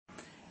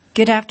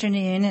Good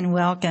afternoon and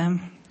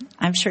welcome.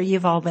 I'm sure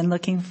you've all been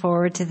looking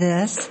forward to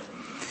this.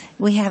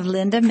 We have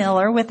Linda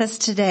Miller with us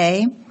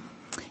today.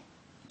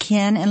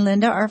 Ken and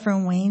Linda are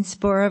from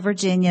Waynesboro,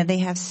 Virginia. They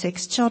have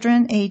 6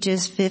 children,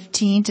 ages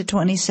 15 to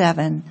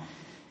 27.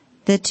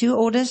 The 2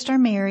 oldest are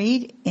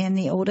married, and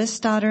the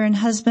oldest daughter and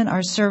husband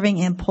are serving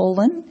in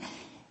Poland.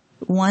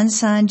 One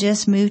son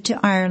just moved to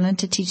Ireland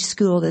to teach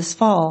school this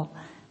fall,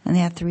 and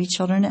they have 3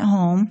 children at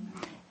home,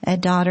 a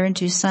daughter and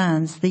 2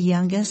 sons. The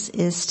youngest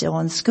is still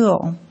in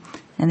school,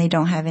 and they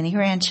don't have any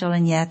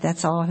grandchildren yet.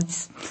 That's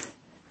always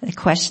a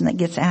question that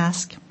gets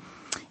asked.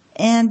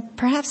 And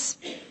perhaps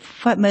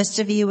what most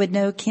of you would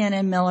know Ken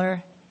and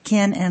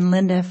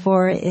Linda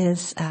for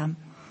is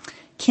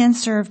Ken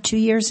served 2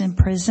 years in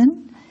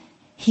prison.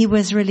 He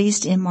was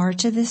released in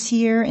March of this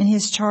year, and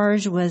his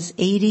charge was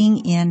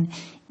aiding in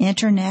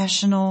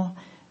international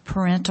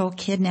parental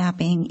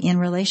kidnapping in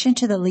relation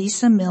to the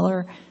Lisa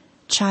Miller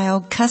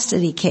child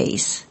custody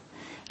case.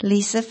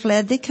 Lisa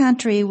fled the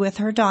country with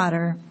her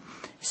daughter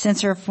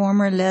since her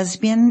former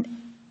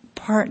lesbian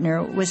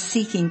partner was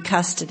seeking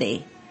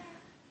custody.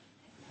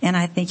 And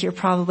I think you're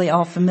probably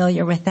all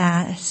familiar with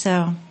that.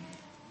 So,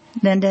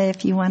 Linda,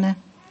 if you want to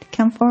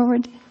come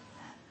forward.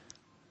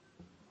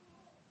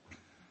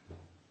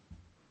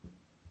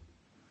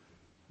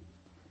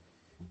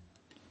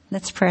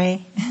 Let's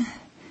pray.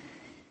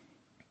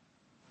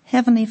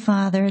 Heavenly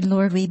Father,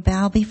 Lord, we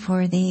bow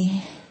before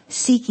Thee,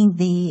 seeking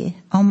Thee,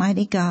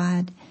 Almighty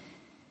God,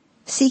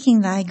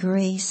 seeking Thy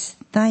grace,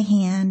 Thy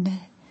hand,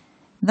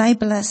 Thy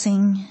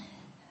blessing.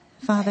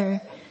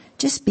 Father,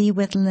 just be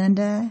with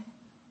Linda.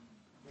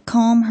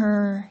 Calm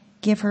her,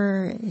 give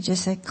her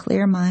just a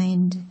clear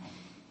mind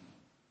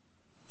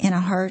and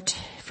a heart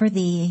for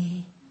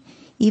Thee,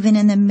 even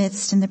in the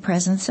midst and the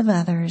presence of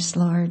others,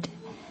 Lord,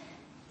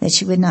 that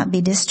she would not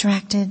be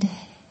distracted.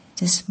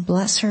 Just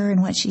bless her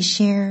in what she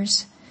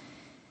shares.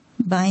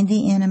 Bind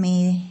the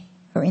enemy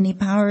or any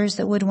powers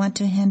that would want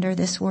to hinder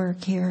this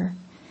work here.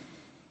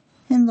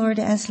 And Lord,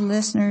 as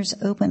listeners,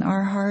 open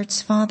our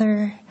hearts,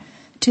 Father,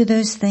 to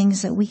those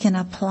things that we can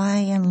apply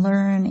and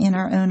learn in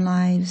our own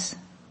lives.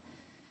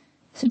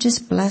 So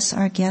just bless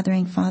our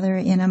gathering, Father,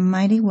 in a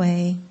mighty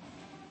way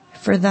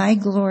for Thy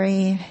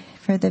glory,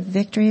 for the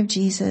victory of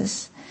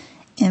Jesus,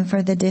 and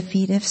for the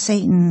defeat of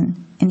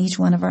Satan in each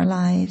one of our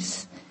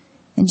lives.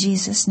 In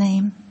Jesus'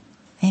 name,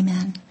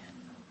 amen.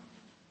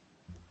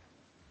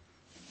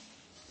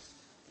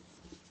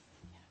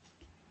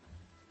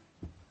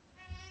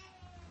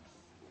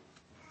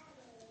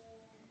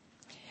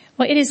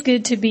 Well, it is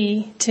good to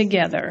be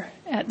together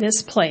at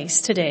this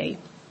place today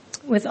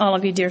with all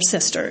of you dear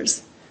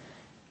sisters.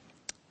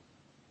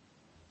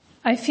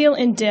 I feel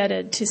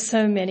indebted to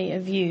so many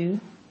of you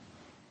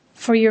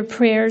for your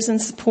prayers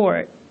and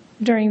support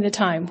during the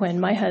time when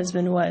my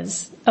husband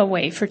was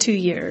away for 2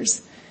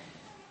 years.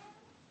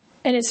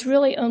 And it's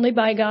really only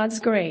by God's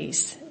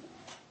grace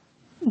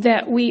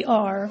that we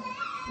are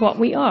what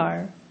we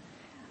are.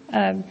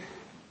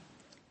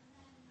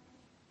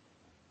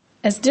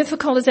 As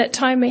difficult as that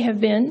time may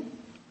have been,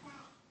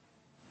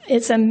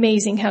 it's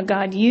amazing how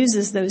God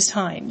uses those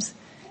times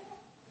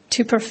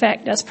to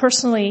perfect us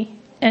personally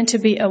and to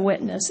be a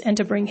witness and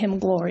to bring Him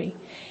glory.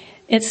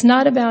 It's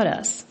not about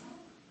us.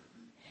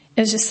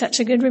 It's just such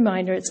a good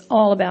reminder. It's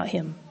all about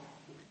Him.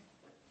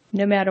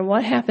 No matter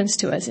what happens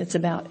to us, it's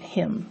about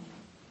Him.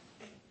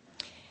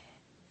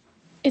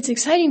 It's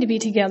exciting to be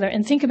together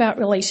and think about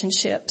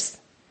relationships.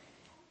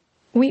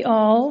 We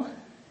all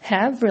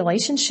have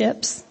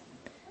relationships.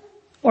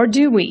 Or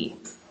do we?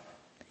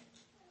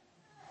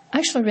 I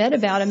actually read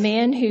about a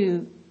man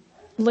who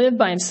lived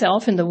by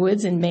himself in the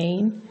woods in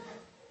Maine,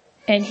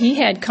 and he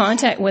had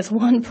contact with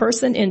one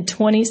person in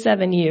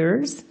 27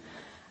 years.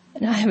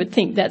 And I would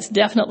think that's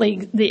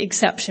definitely the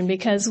exception,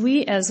 because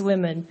we as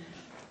women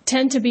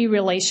tend to be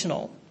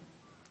relational.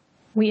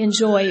 We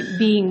enjoy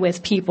being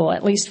with people,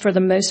 at least for the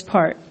most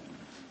part.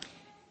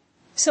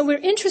 So we're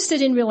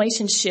interested in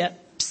relationships.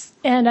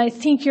 And I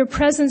think your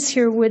presence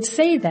here would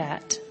say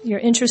that. You're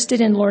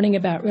interested in learning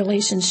about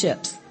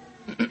relationships.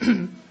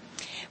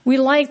 We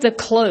like the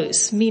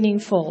close,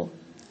 meaningful,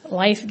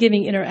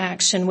 life-giving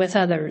interaction with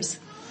others.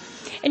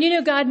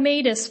 And God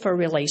made us for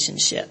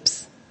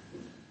relationships.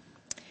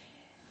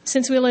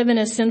 Since we live in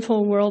a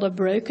sinful world of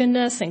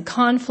brokenness and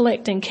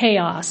conflict and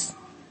chaos,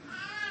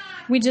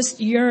 we just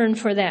yearn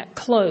for that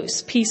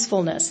close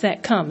peacefulness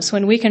that comes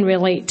when we can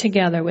relate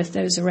together with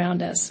those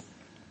around us.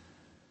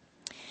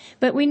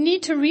 But we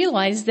need to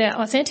realize that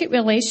authentic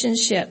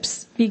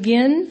relationships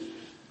begin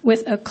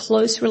with a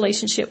close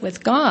relationship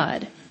with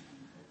God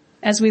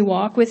as we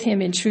walk with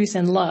Him in truth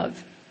and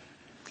love.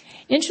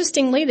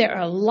 Interestingly, there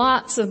are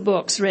lots of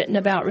books written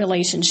about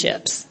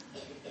relationships.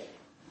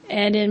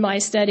 And in my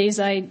studies,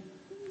 I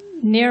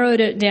narrowed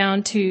it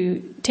down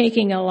to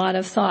taking a lot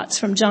of thoughts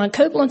from John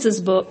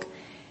Copeland's book,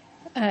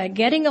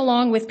 Getting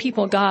Along with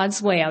People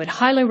God's Way. I would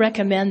highly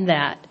recommend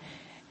that.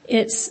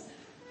 It's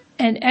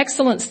an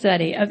excellent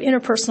study of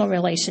interpersonal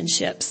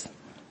relationships.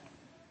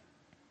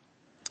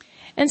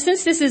 And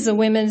since this is a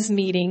women's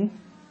meeting,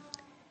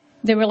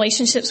 the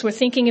relationships we're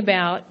thinking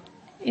about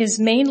is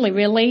mainly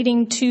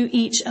relating to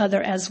each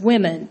other as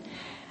women.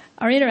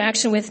 Our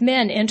interaction with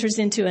men enters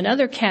into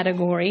another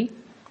category,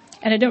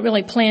 and I don't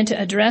really plan to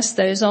address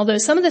those, although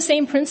some of the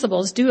same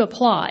principles do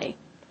apply.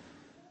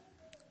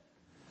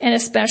 And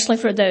especially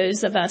for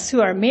those of us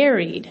who are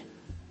married,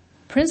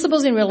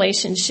 principles in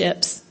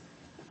relationships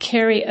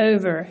carry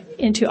over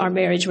into our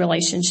marriage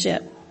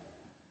relationship.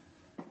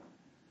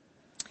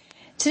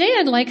 Today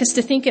I'd like us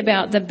to think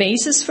about the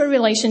basis for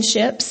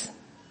relationships.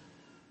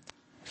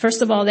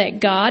 First of all, that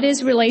God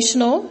is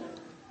relational.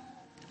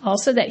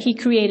 Also that He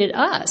created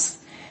us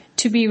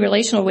to be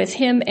relational with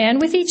Him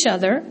and with each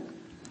other.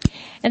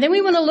 And then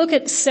we want to look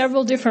at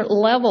several different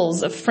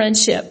levels of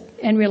friendship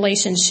and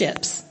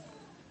relationships.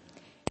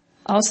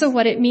 Also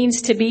what it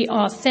means to be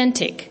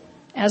authentic,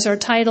 as our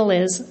title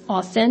is,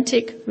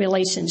 Authentic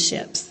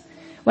Relationships.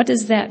 What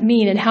does that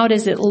mean and how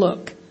does it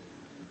look?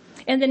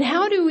 And then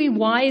how do we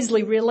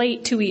wisely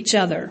relate to each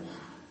other?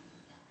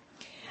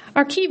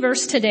 Our key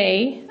verse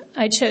today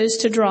I chose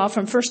to draw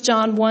from 1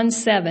 John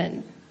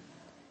 1:7.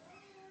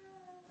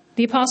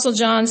 The Apostle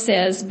John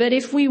says, "But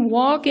if we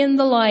walk in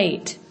the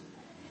light,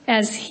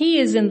 as He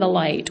is in the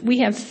light, we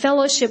have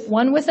fellowship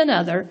one with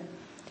another,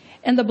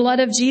 and the blood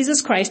of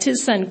Jesus Christ,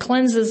 His Son,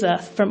 cleanses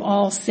us from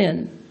all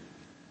sin."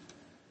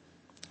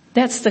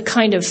 That's the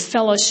kind of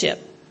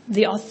fellowship,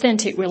 the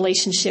authentic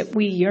relationship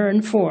we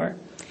yearn for.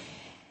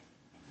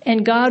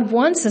 And God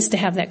wants us to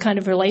have that kind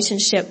of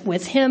relationship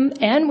with Him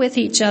and with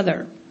each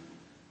other.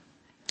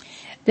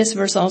 This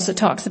verse also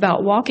talks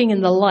about walking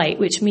in the light,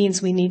 which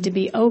means we need to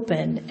be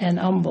open and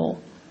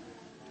humble.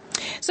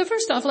 So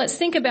first off, let's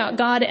think about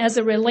God as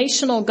a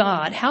relational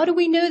God. How do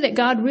we know that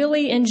God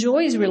really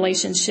enjoys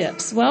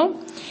relationships? Well,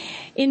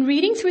 in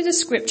reading through the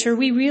scripture,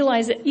 we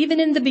realize that even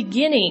in the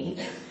beginning,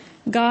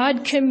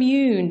 God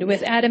communed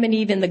with Adam and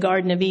Eve in the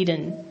Garden of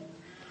Eden.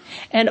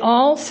 And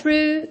all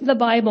through the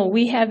Bible,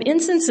 we have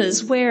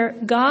instances where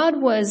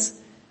God was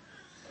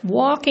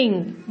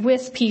walking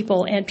with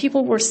people and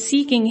people were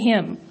seeking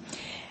Him.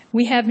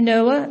 We have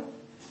Noah,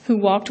 who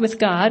walked with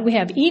God. We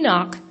have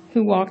Enoch,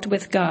 who walked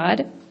with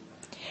God.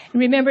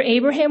 And remember,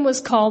 Abraham was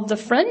called the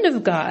friend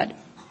of God.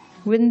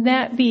 Wouldn't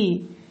that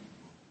be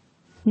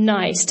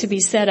nice to be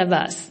said of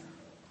us?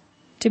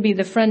 To be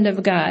the friend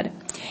of God.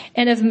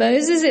 And of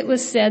Moses, it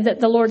was said that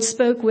the Lord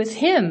spoke with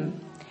him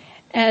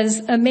as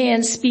a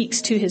man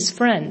speaks to his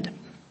friend.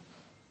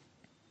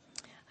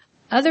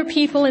 Other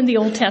people in the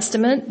Old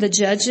Testament, the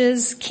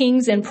judges,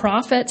 kings, and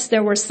prophets,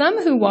 there were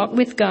some who walked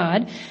with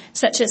God,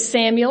 such as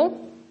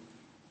Samuel,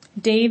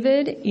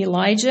 David,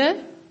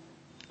 Elijah,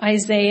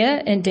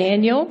 Isaiah, and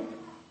Daniel.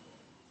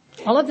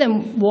 All of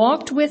them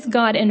walked with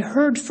God and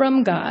heard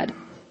from God.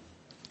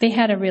 They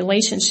had a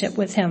relationship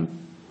with Him.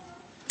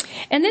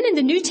 And then in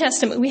the New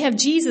Testament, we have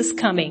Jesus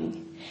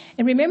coming.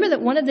 And remember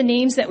that one of the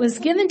names that was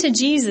given to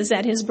Jesus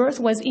at His birth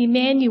was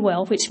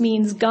Emmanuel, which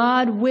means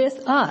God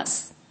with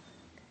us.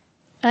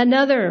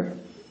 Another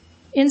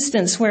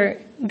instance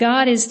where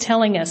God is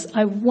telling us,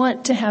 I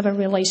want to have a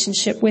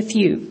relationship with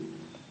you.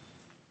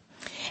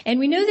 And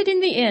we know that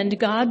in the end,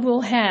 God will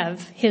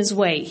have His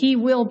way. He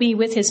will be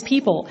with His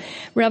people.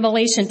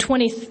 Revelation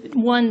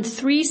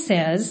 21:3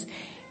 says,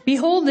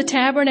 "Behold, the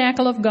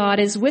tabernacle of God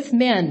is with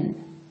men,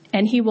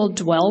 and He will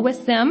dwell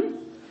with them.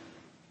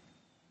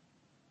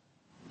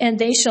 And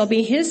they shall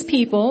be His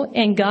people,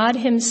 and God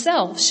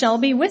Himself shall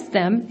be with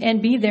them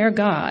and be their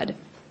God."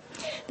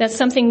 That's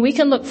something we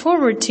can look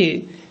forward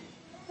to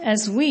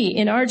as we,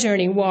 in our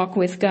journey, walk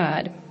with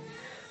God.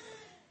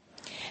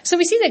 So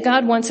we see that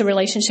God wants a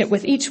relationship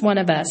with each one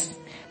of us,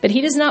 but He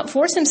does not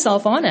force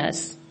Himself on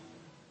us.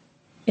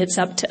 It's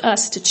up to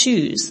us to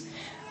choose.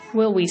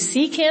 Will we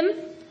seek Him,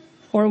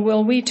 or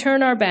will we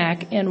turn our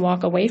back and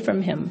walk away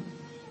from Him?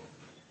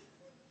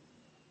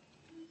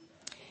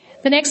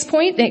 The next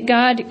point, that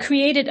God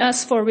created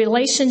us for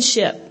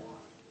relationship.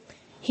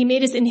 He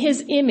made us in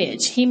His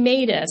image. He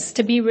made us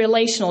to be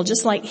relational,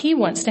 just like He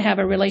wants to have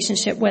a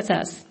relationship with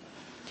us.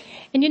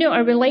 And you know,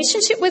 our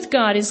relationship with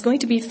God is going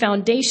to be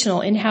foundational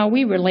in how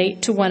we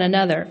relate to one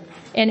another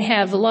and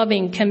have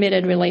loving,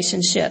 committed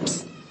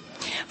relationships.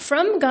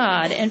 From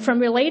God and from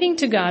relating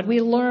to God,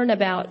 we learn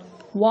about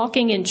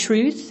walking in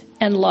truth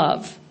and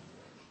love.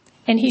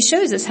 And He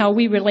shows us how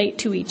we relate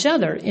to each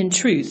other in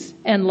truth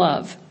and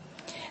love.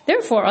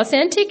 Therefore,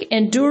 authentic,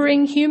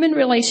 enduring human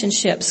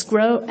relationships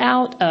grow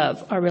out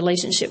of our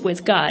relationship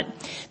with God.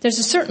 There's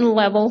a certain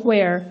level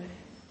where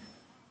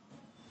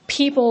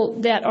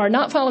people that are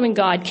not following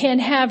God can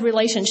have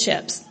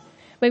relationships,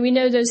 but we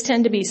know those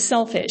tend to be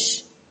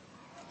selfish.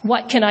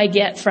 What can I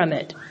get from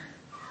it?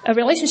 A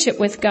relationship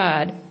with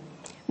God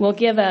will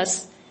give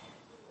us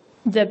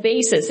the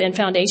basis and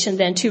foundation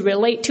then to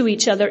relate to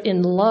each other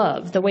in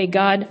love, the way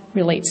God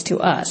relates to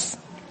us.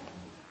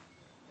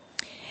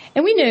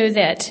 And we know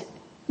that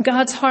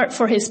God's heart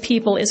for His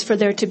people is for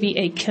there to be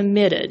a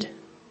committed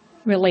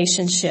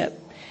relationship,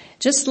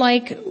 just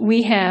like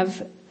we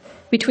have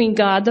between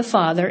God the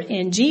Father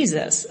and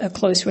Jesus, a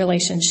close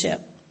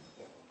relationship.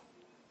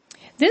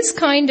 This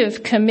kind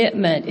of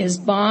commitment is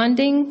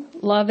bonding,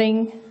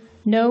 loving,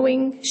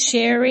 knowing,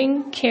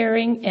 sharing,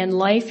 caring, and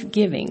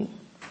life-giving.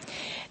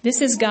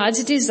 This is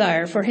God's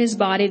desire for his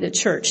body, the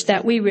church,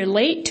 that we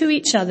relate to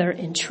each other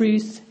in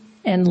truth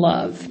and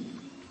love.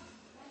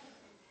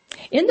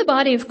 In the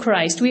body of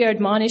Christ, we are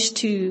admonished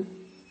to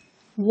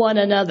one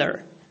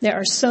another. There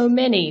are so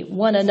many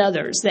one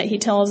another's that he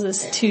tells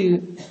us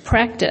to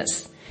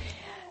practice.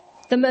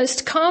 The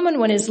most common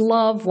one is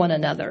love one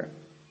another.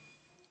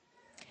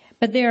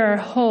 But there are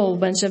a whole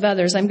bunch of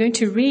others. I'm going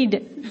to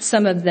read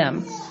some of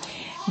them.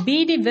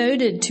 Be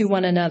devoted to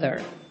one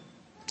another,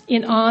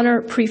 in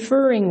honor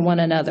preferring one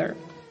another.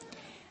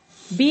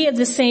 Be of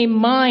the same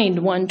mind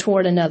one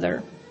toward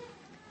another.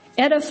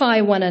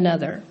 Edify one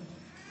another.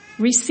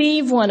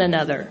 Receive one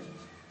another.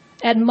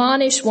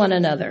 Admonish one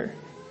another.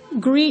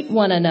 Greet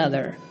one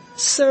another.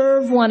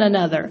 Serve one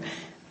another.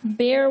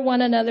 Bear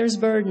one another's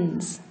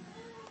burdens.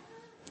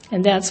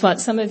 And that's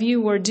what some of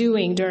you were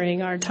doing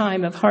during our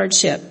time of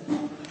hardship.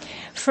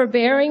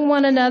 Forbearing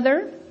one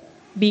another.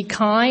 Be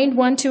kind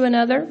one to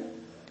another.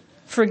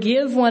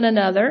 Forgive one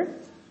another.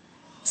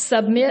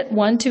 Submit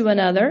one to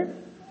another.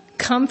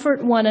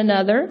 Comfort one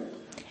another.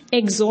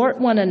 Exhort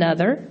one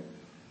another.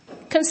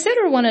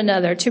 Consider one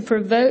another to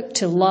provoke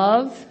to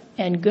love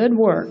and good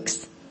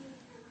works.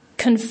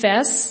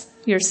 Confess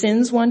your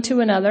sins one to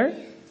another.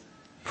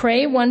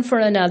 Pray one for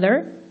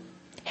another.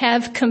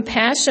 Have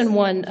compassion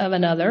one of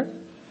another.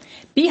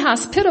 Be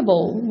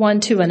hospitable one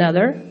to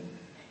another.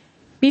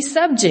 Be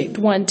subject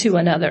one to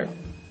another.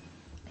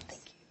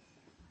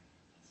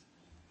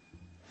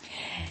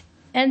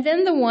 And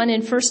then the one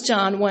in 1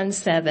 John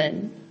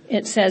 1:7,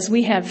 it says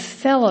we have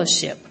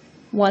fellowship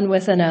one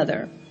with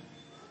another.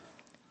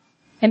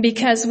 And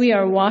because we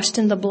are washed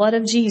in the blood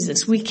of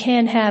Jesus, we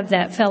can have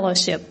that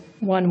fellowship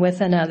one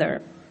with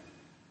another.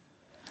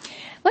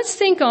 Let's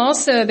think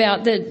also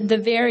about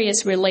the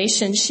various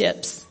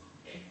relationships,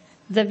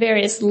 the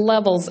various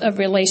levels of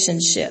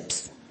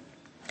relationships.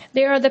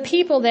 There are the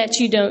people that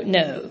you don't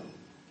know.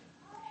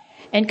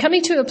 And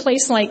coming to a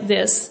place like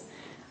this,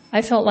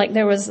 I felt like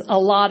there was a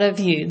lot of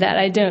you that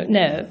I don't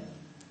know.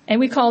 And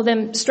we call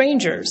them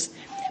strangers.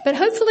 But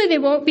hopefully they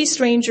won't be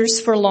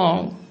strangers for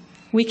long.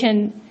 We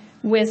can,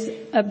 with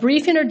a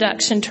brief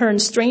introduction, turn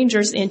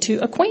strangers into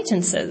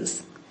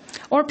acquaintances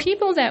or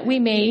people that we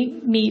may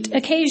meet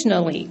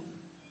occasionally.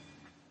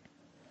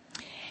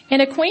 An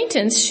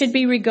acquaintance should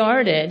be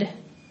regarded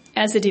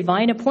as a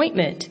divine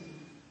appointment.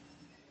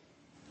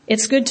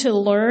 It's good to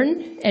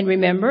learn and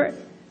remember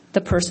the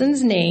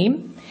person's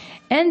name,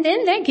 and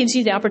then that gives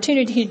you the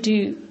opportunity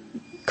to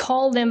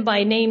call them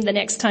by name the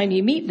next time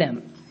you meet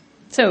them.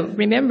 So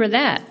remember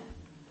that.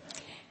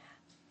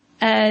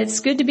 It's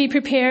good to be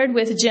prepared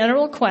with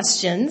general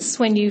questions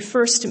when you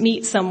first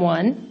meet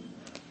someone,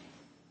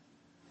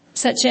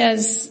 such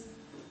as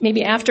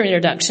maybe after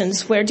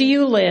introductions, where do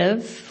you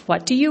live?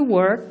 What do you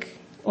work?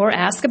 Or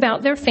ask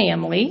about their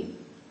family.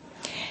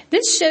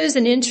 This shows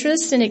an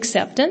interest and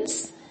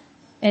acceptance,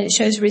 and it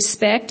shows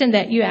respect and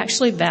that you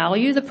actually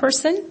value the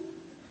person.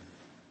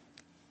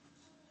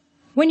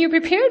 When you're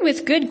prepared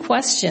with good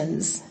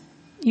questions,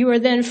 you are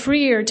then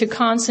freer to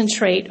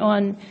concentrate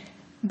on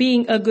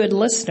being a good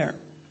listener.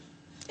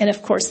 And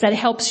of course, that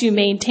helps you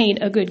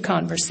maintain a good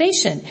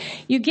conversation.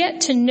 You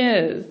get to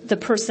know the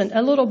person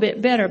a little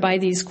bit better by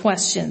these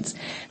questions.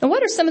 Now,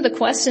 what are some of the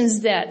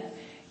questions that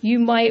you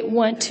might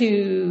want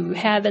to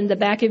have in the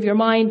back of your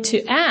mind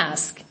to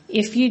ask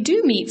if you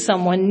do meet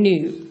someone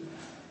new?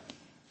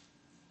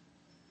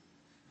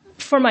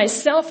 For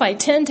myself, I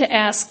tend to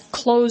ask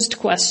closed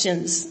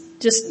questions,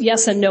 just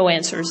yes and no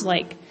answers,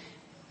 like,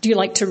 do you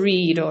like to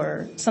read,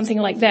 or something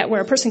like that,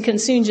 where a person can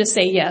soon just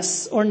say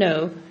yes or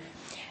no.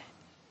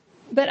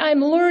 But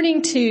I'm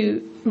learning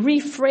to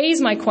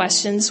rephrase my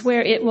questions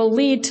where it will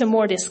lead to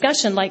more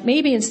discussion, like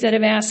maybe instead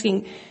of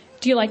asking,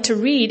 do you like to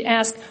read,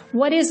 ask,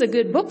 what is a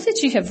good book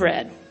that you have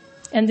read?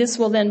 And this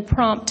will then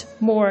prompt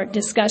more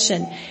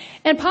discussion.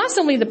 And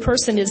possibly the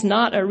person is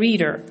not a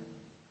reader.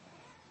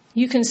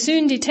 You can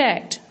soon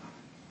detect,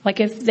 like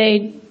if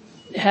they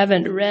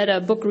haven't read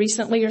a book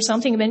recently or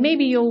something, then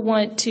maybe you'll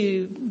want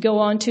to go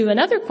on to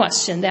another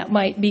question that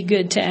might be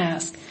good to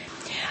ask.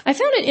 I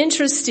found it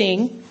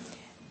interesting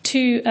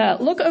to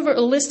look over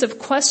a list of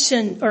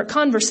question or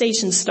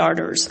conversation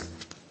starters.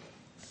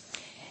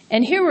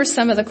 And here were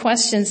some of the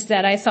questions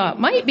that I thought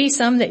might be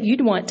some that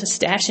you'd want to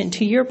stash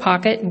into your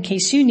pocket in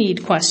case you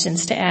need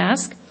questions to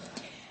ask.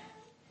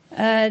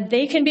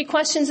 They can be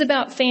questions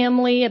about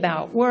family,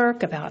 about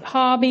work, about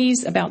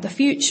hobbies, about the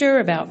future,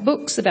 about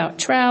books, about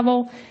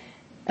travel,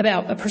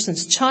 about a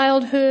person's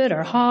childhood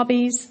or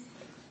hobbies.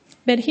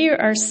 But here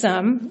are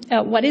some.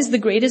 What is the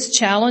greatest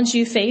challenge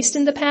you faced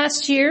in the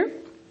past year?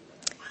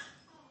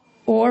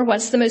 Or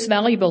what's the most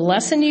valuable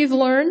lesson you've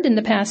learned in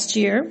the past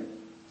year?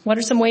 What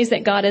are some ways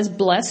that God has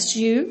blessed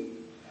you?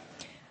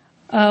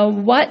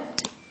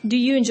 What do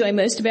you enjoy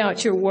most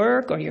about your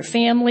work or your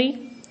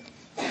family?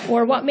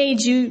 Or what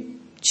made you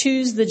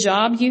choose the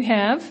job you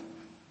have?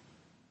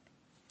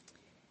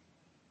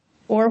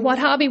 Or what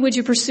hobby would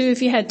you pursue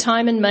if you had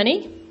time and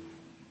money?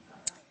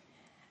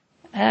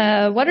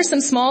 What are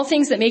some small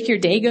things that make your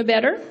day go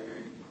better?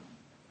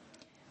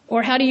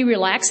 Or how do you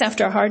relax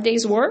after a hard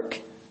day's work?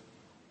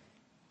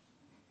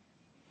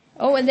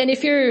 Oh, and then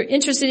if you're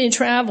interested in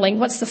traveling,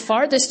 what's the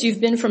farthest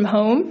you've been from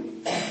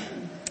home?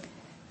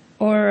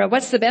 Or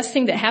what's the best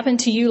thing that happened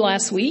to you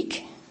last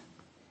week?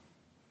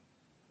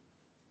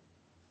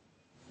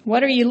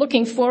 What are you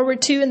looking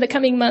forward to in the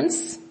coming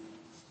months?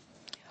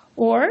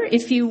 Or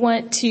if you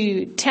want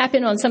to tap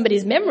in on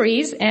somebody's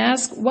memories,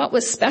 ask what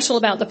was special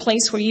about the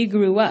place where you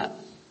grew up.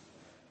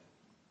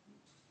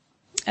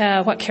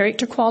 What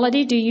character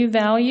quality do you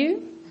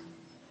value?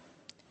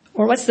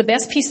 Or what's the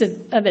best piece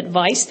of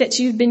advice that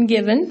you've been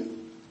given?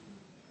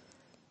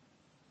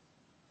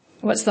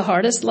 What's the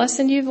hardest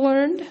lesson you've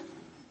learned?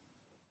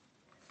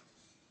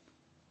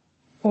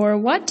 Or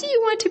what do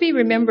you want to be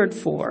remembered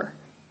for?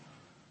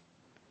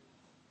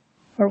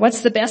 Or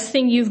what's the best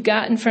thing you've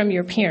gotten from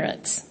your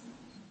parents?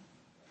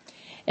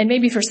 And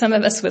maybe for some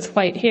of us with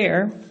white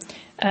hair,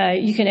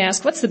 you can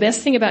ask, what's the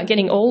best thing about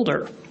getting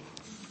older?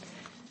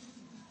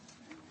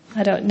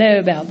 I don't know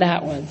about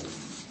that one.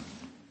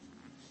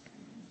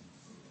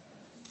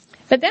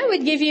 But that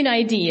would give you an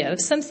idea of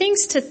some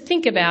things to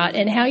think about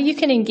and how you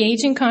can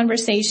engage in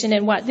conversation.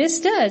 And what this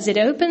does, it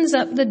opens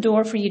up the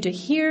door for you to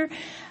hear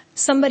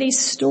somebody's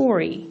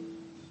story.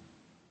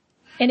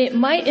 And it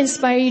might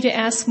inspire you to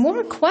ask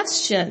more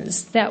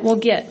questions that will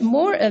get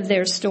more of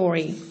their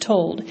story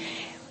told.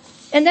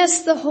 And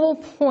that's the whole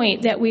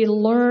point, that we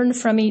learn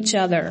from each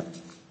other.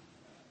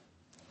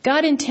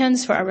 God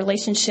intends for our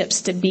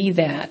relationships to be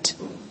that.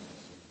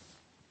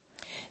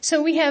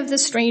 So we have the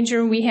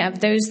stranger, we have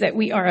those that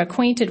we are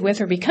acquainted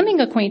with or becoming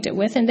acquainted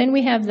with, and then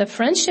we have the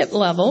friendship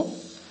level,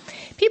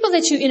 people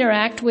that you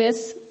interact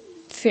with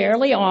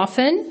fairly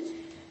often,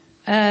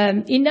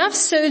 enough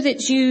so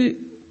that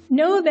you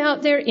know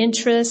about their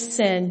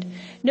interests and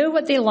know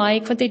what they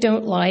like, what they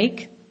don't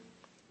like.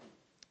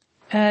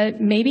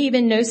 Maybe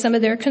even know some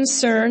of their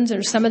concerns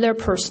or some of their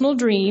personal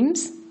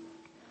dreams.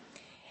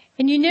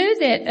 And you know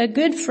that a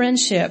good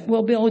friendship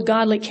will build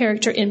godly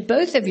character in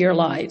both of your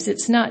lives.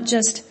 It's not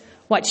just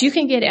what you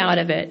can get out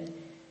of it,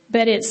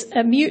 but it's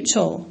a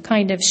mutual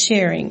kind of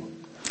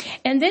sharing.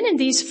 And then in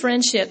these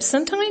friendships,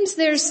 sometimes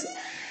there's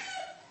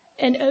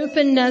an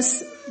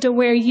openness to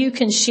where you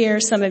can share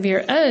some of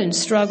your own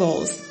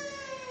struggles.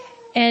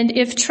 And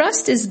if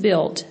trust is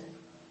built,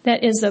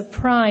 that is a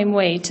prime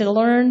way to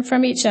learn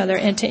from each other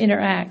and to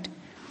interact.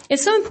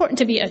 It's so important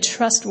to be a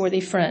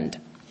trustworthy friend.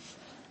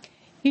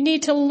 You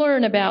need to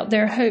learn about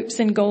their hopes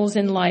and goals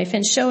in life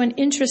and show an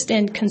interest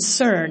and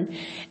concern.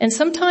 And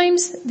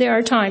sometimes there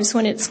are times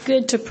when it's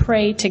good to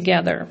pray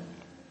together.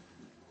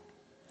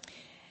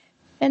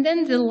 And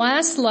then the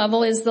last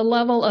level is the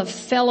level of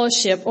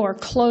fellowship or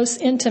close,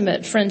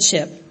 intimate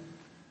friendship.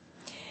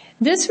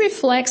 This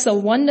reflects a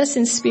oneness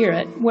in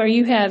spirit where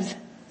you have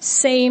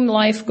same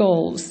life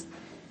goals.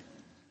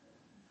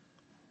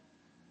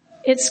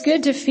 It's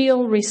good to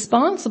feel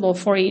responsible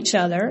for each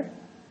other.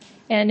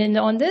 And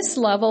on this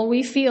level,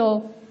 we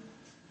feel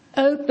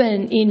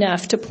open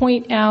enough to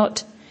point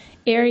out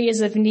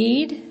areas of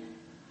need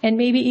and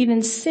maybe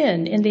even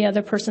sin in the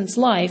other person's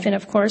life. And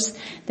of course,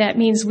 that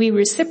means we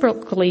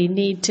reciprocally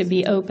need to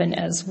be open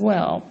as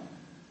well.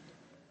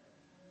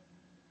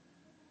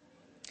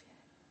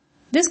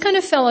 This kind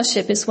of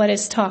fellowship is what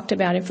is talked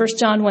about in 1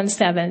 John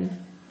 1:7.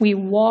 We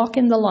walk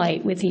in the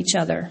light with each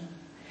other.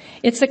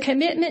 It's a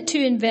commitment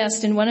to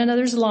invest in one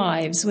another's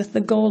lives with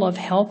the goal of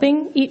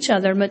helping each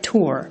other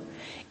mature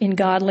in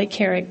godly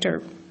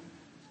character.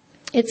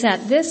 It's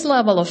at this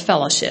level of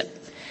fellowship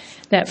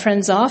that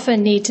friends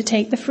often need to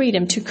take the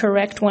freedom to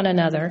correct one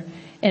another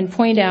and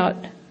point out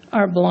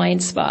our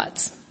blind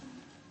spots.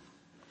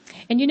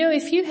 And you know,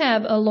 if you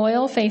have a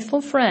loyal,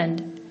 faithful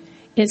friend,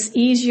 it's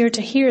easier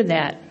to hear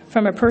that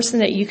from a person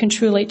that you can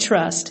truly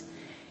trust.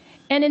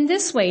 And in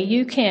this way,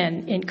 you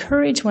can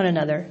encourage one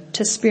another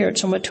to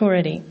spiritual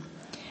maturity.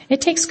 It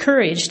takes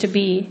courage to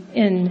be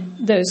in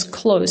those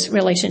close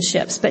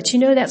relationships, but you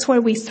know, that's where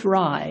we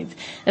thrive.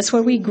 That's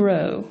where we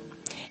grow.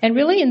 And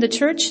really in the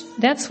church,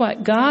 that's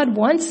what God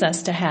wants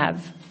us to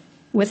have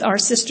with our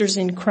sisters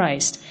in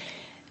Christ.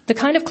 The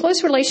kind of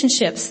close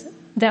relationships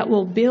that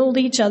will build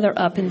each other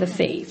up in the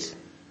faith.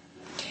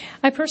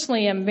 I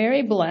personally am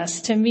very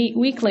blessed to meet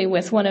weekly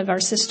with one of our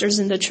sisters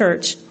in the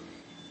church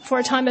for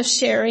a time of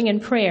sharing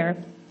and prayer.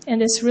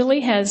 And this really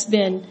has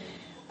been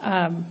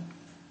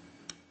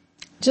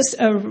just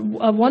a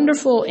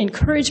wonderful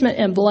encouragement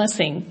and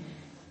blessing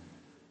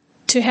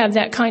to have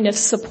that kind of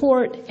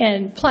support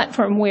and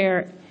platform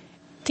where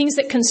things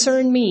that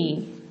concern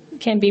me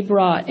can be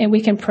brought and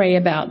we can pray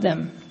about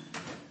them.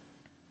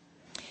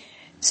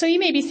 So you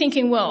may be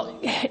thinking,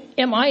 well,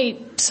 am I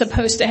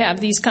supposed to have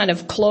these kind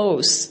of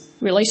close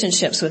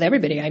relationships with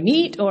everybody I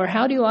meet? Or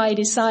how do I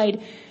decide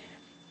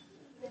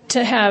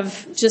to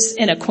have just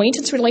an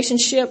acquaintance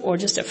relationship or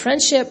just a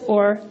friendship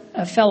or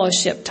a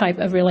fellowship type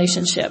of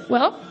relationship?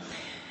 Well,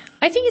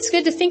 I think it's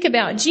good to think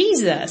about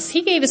Jesus.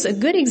 He gave us a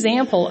good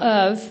example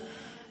of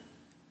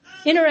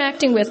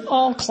interacting with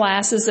all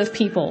classes of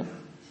people.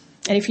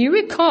 And if you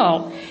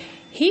recall,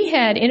 he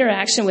had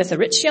interaction with the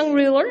rich young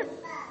ruler,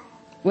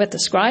 with the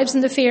scribes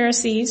and the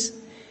Pharisees,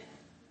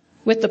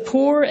 with the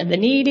poor and the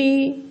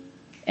needy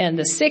and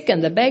the sick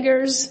and the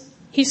beggars.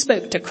 He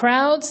spoke to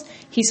crowds.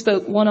 He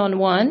spoke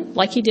one-on-one,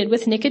 like he did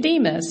with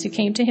Nicodemus, who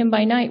came to him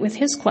by night with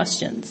his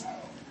questions.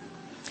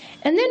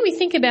 And then we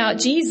think about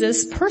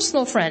Jesus'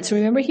 personal friends.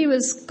 Remember, he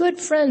was good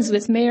friends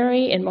with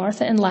Mary and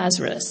Martha and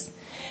Lazarus,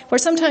 where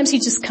sometimes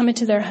he'd just come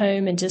into their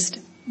home and just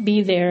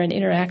be there and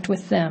interact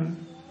with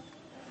them.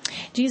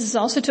 Jesus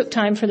also took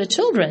time for the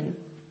children.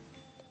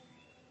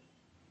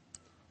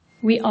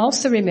 We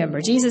also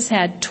remember Jesus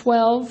had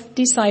 12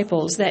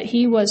 disciples that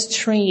he was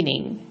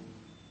training.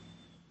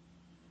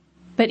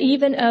 But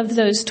even of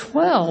those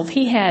 12,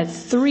 he had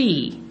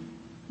 3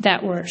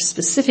 that were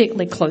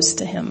specifically close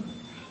to him.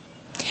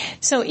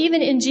 So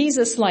even in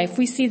Jesus' life,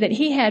 we see that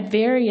he had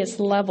various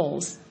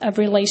levels of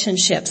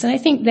relationships. And I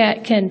think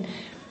that can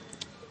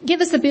give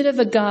us a bit of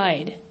a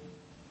guide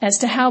as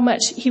to how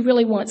much he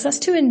really wants us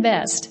to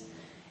invest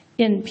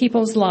in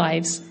people's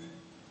lives,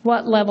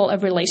 what level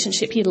of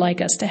relationship he'd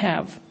like us to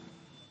have.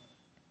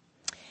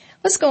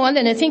 Let's go on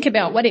then and think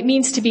about what it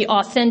means to be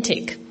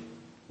authentic.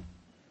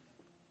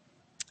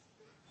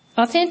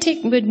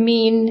 Authentic would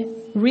mean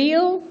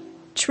real,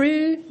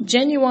 true,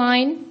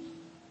 genuine,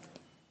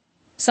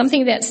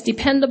 something that's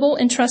dependable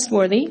and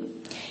trustworthy.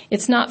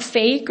 It's not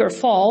fake or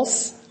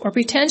false or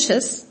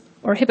pretentious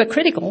or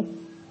hypocritical.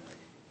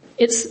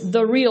 It's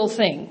the real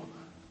thing.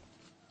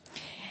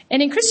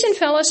 And in Christian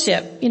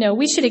fellowship,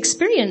 we should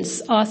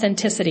experience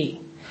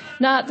authenticity,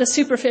 not the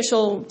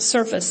superficial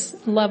surface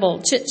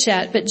level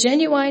chit-chat, but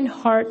genuine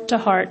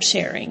heart-to-heart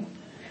sharing.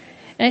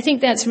 And I think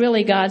that's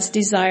really God's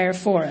desire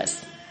for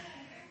us.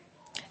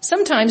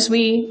 Sometimes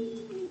we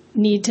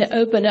need to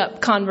open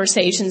up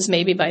conversations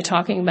maybe by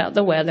talking about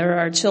the weather or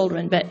our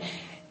children, but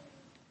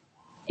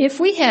if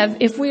we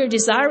are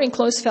desiring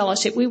close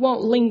fellowship, we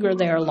won't linger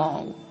there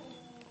long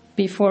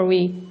before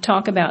we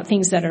talk about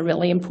things that are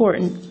really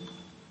important.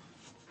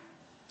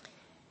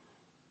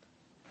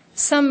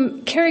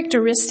 Some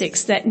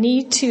characteristics that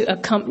need to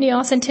accompany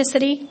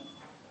authenticity,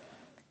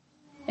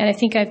 and I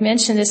think I've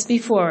mentioned this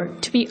before,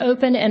 to be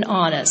open and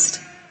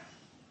honest.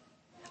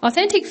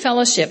 Authentic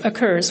fellowship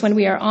occurs when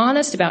we are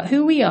honest about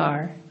who we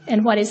are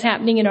and what is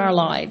happening in our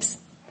lives.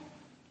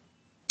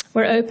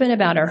 We're open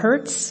about our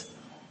hurts,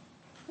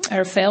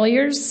 our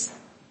failures,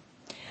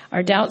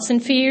 our doubts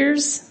and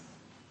fears,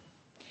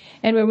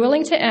 and we're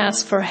willing to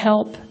ask for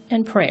help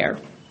and prayer.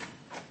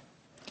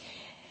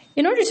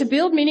 In order to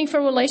build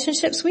meaningful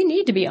relationships, we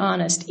need to be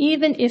honest,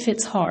 even if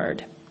it's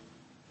hard.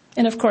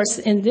 And of course,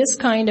 in this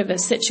kind of a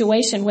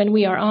situation, when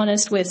we are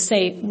honest with,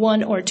 say,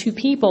 1 or 2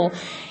 people,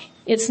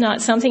 it's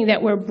not something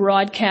that we're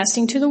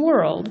broadcasting to the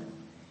world.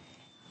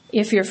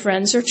 If your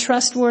friends are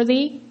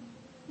trustworthy,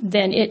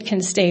 then it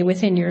can stay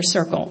within your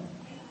circle.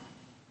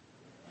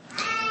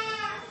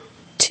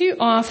 Too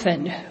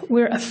often,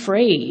 we're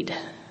afraid,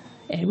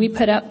 and we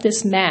put up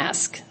this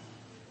mask.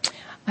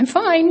 I'm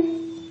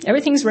fine.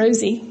 Everything's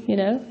rosy,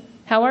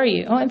 How are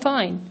you? Oh, I'm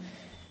fine.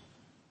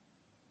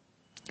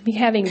 You'll be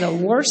having the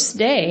worst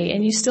day,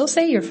 and you still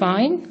say you're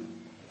fine?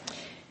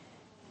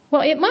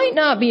 Well, it might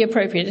not be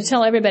appropriate to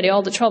tell everybody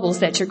all the troubles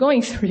that you're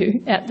going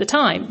through at the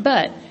time,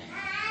 but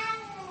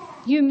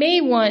you may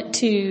want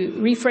to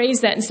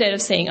rephrase that. Instead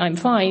of saying, I'm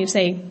fine, you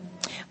say,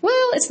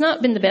 well, it's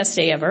not been the best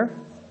day ever.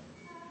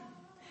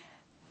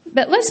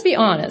 But let's be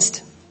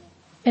honest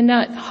and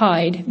not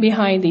hide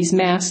behind these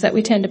masks that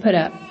we tend to put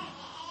up.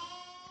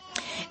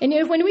 And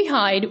when we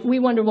hide, we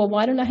wonder, well,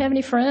 why don't I have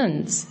any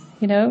friends?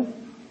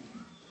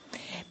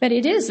 But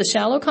it is the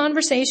shallow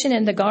conversation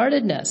and the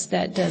guardedness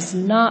that does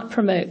not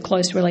promote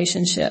close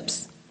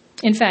relationships.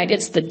 In fact,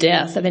 it's the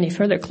death of any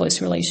further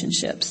close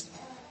relationships.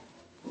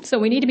 So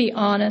we need to be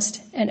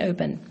honest and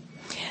open.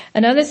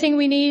 Another thing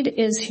we need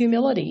is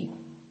humility.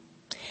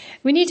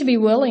 We need to be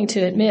willing to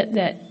admit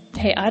that,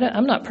 hey,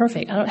 I'm not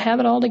perfect. I don't have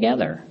it all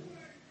together.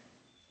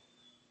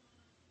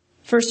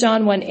 1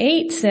 John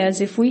 1:8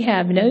 says, if we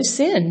have no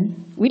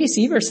sin, we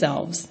deceive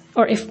ourselves.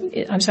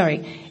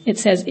 It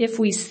says, if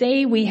we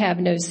say we have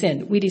no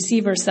sin, we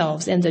deceive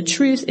ourselves, and the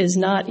truth is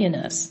not in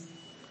us.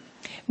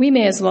 We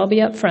may as well be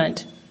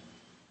upfront.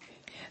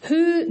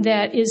 Who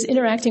that is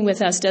interacting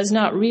with us does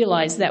not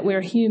realize that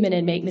we're human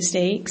and make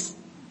mistakes?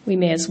 We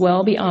may as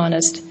well be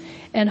honest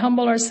and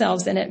humble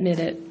ourselves and admit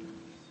it.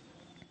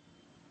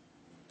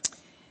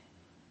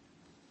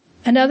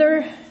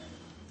 Another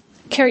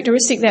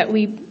characteristic that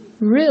we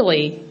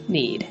really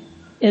need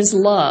is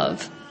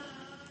love.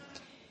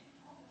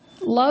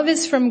 Love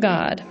is from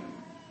God.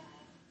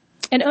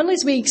 And only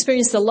as we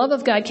experience the love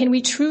of God can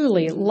we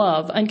truly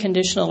love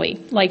unconditionally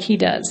like He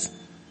does.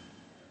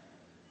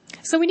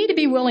 So we need to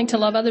be willing to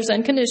love others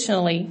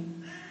unconditionally.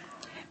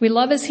 We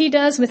love as He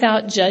does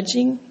without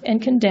judging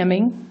and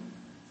condemning.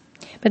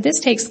 But this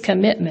takes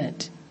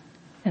commitment.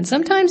 And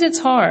sometimes it's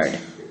hard.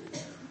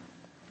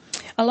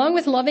 Along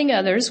with loving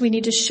others, we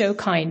need to show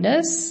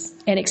kindness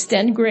and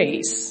extend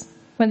grace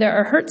when there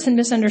are hurts and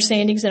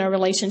misunderstandings in our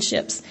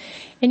relationships.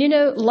 And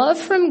love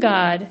from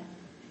God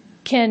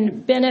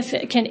can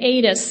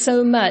aid us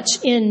so much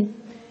in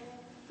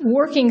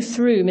working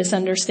through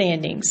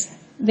misunderstandings.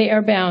 They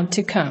are bound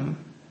to come.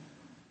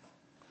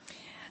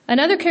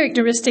 Another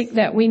characteristic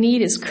that we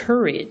need is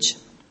courage.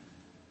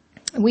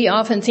 We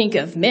often think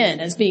of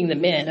men as being the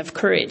men of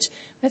courage.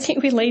 I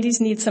think we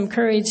ladies need some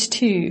courage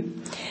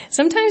too.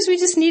 Sometimes we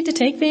just need to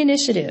take the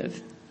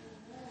initiative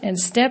and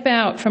step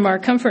out from our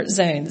comfort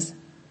zones,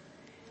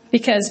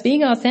 because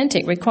being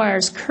authentic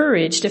requires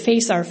courage to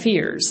face our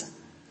fears.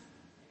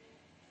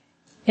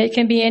 It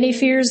can be any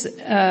fears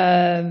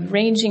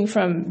ranging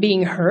from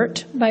being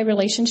hurt by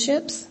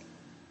relationships,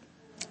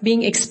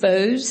 being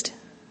exposed,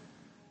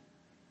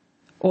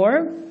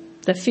 or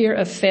the fear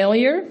of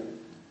failure,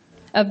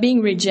 of being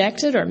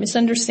rejected or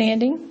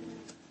misunderstanding.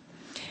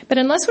 But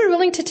unless we're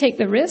willing to take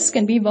the risk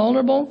and be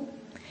vulnerable,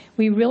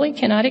 we really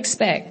cannot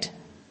expect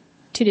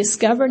to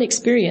discover and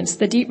experience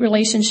the deep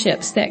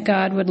relationships that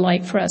God would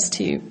like for us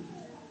to.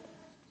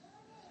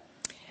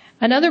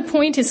 Another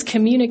point is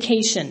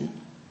communication.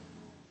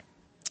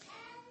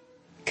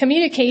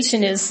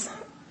 Communication is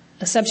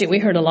a subject we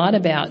heard a lot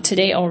about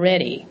today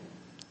already.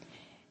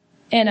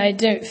 And I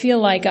don't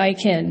feel like I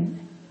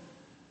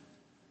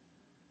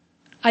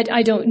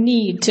don't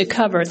need to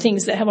cover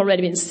things that have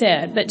already been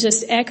said, but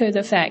just echo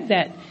the fact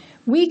that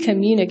we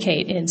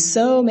communicate in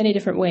so many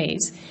different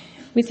ways.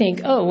 We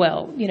think, oh,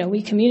 well,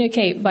 we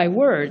communicate by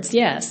words,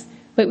 yes,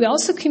 but we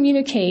also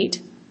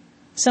communicate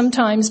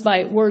sometimes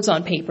by words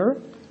on paper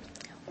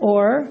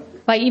or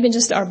by even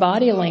just our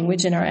body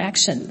language and our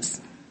actions.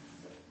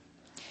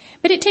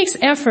 But it takes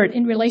effort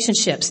in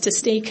relationships to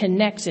stay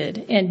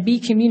connected and be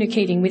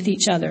communicating with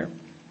each other.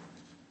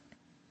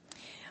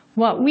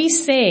 What we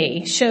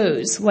say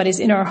shows what is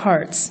in our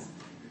hearts,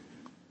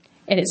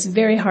 and it's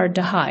very hard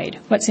to hide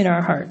what's in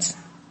our hearts.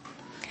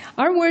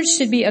 Our words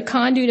should be a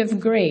conduit of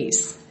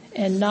grace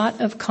and not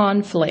of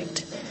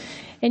conflict.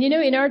 And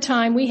in our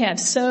time, we have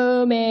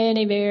so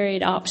many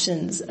varied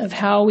options of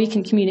how we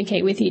can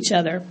communicate with each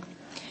other,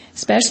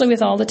 especially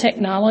with all the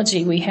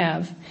technology we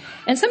have.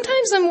 And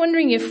sometimes I'm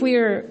wondering if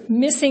we're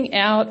missing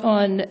out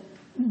on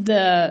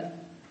the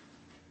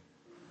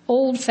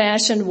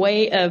old-fashioned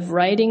way of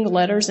writing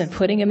letters and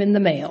putting them in the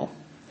mail.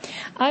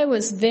 I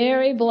was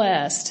very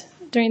blessed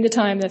during the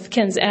time of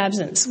Ken's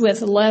absence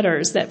with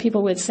letters that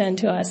people would send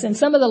to us. And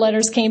some of the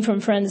letters came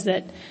from friends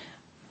that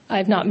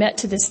I've not met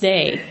to this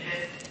day.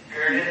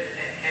 Curtis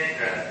and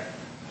Kendra,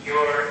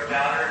 your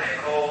daughter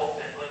Nicole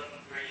is looking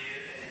for you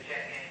in the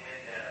check-in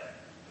window.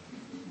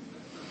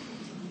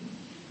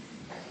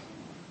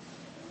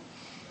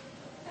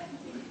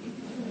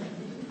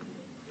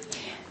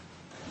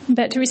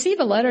 But to receive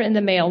a letter in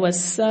the mail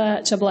was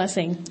such a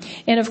blessing.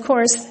 And of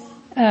course,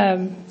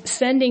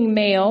 sending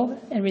mail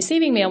and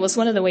receiving mail was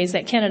one of the ways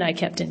that Ken and I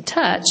kept in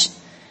touch.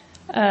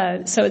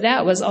 So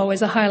that was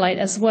always a highlight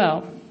as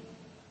well.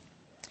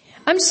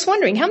 I'm just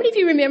wondering, how many of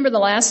you remember the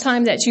last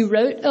time that you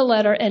wrote a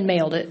letter and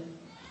mailed it?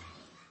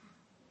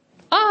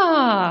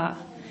 Ah,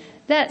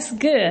 that's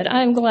good.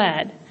 I'm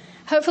glad.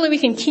 Hopefully we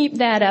can keep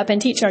that up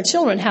and teach our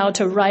children how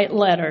to write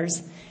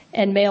letters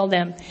and mail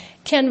them.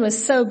 Ken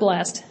was so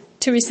blessed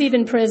to receive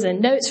in prison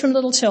notes from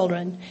little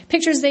children,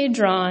 pictures they had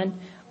drawn,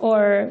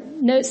 or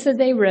notes that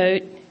they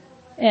wrote,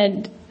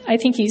 and I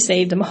think he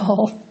saved them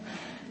all.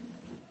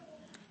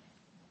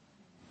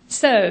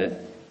 So,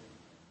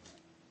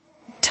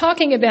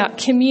 talking about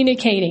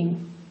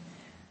communicating,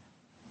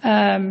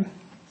 I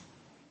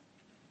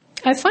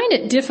find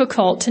it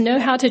difficult to know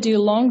how to do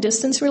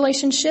long-distance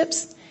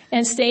relationships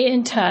and stay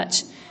in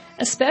touch,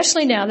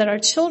 especially now that our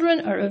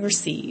children are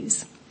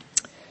overseas.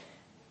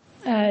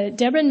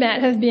 Deborah and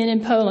Matt have been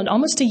in Poland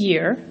almost a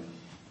year,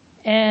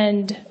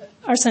 and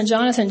our son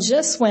Jonathan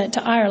just went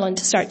to Ireland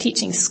to start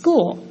teaching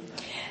school.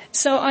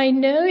 So I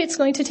know it's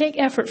going to take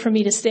effort for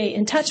me to stay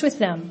in touch with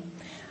them.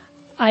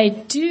 I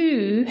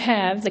do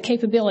have the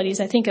capabilities,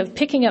 I think, of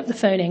picking up the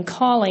phone and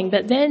calling,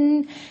 but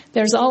then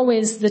there's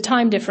always the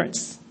time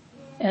difference.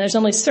 And there's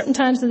only certain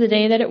times of the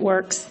day that it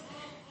works.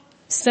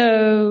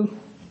 So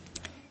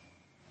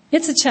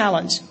it's a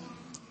challenge.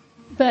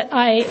 But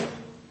I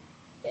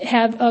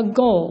have a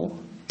goal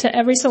to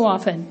every so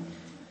often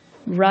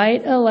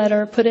write a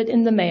letter, put it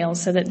in the mail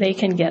so that they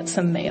can get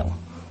some mail.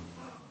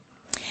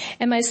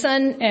 And my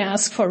son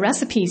asked for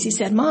recipes. He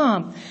said,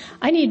 Mom,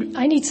 I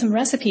need some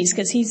recipes,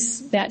 because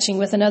he's batching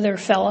with another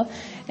fella.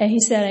 And he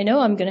said, I know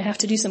I'm going to have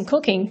to do some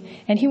cooking.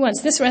 And he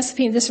wants this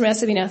recipe and this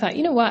recipe. And I thought,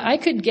 you know what? I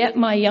could get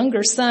my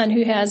younger son,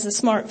 who has a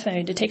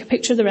smartphone, to take a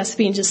picture of the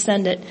recipe and just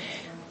send it.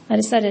 I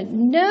decided,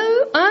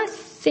 no, I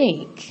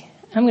think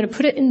I'm going to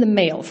put it in the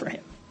mail for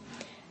him.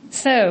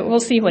 So we'll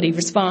see what he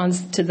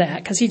responds to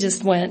that, because he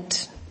just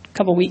went a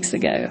couple weeks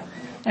ago.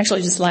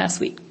 Actually, just last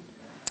week.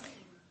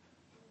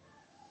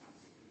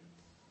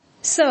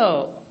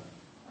 So,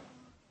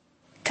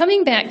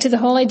 coming back to the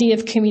whole idea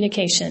of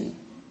communication.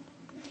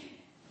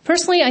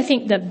 Personally, I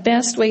think the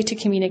best way to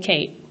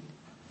communicate,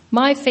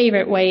 my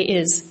favorite way,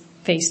 is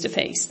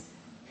face-to-face.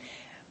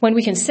 When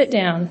we can sit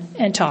down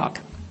and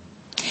talk.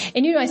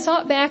 And I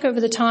thought back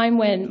over the time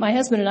when my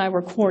husband and I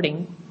were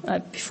courting,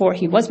 before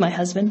he was my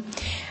husband.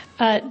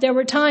 There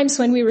were times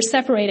when we were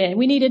separated and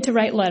we needed to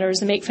write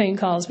letters and make phone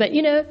calls. But,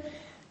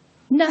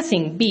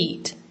 nothing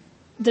beat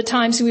the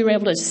times we were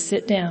able to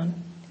sit down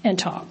and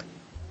talk.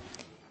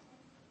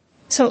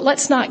 So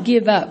let's not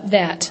give up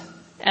that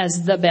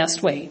as the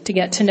best way to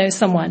get to know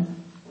someone.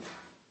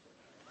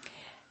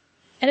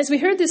 And as we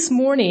heard this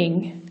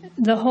morning,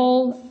 the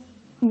whole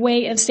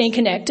way of staying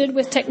connected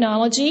with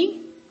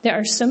technology, there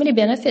are so many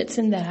benefits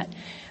in that.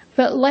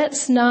 But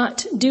let's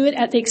not do it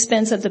at the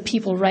expense of the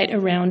people right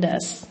around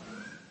us.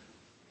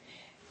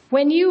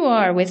 When you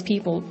are with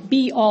people,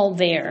 be all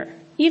there,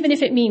 even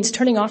if it means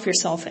turning off your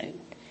cell phone.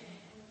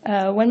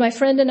 When my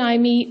friend and I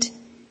meet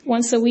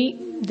once a week,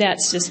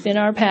 that's just been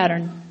our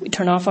pattern. We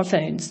turn off our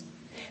phones.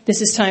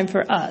 This is time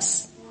for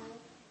us.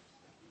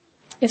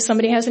 If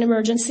somebody has an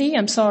emergency,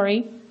 I'm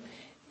sorry,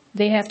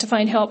 they have to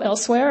find help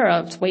elsewhere, or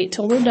I'll wait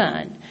till we're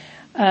done.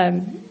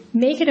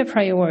 Make it a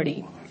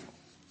priority.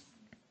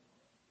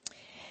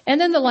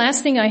 And then the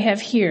last thing I have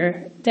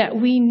here that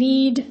we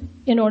need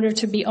in order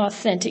to be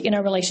authentic in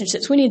our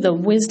relationships, we need the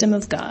wisdom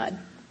of God.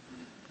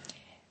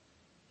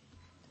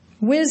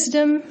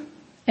 Wisdom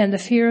and the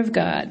fear of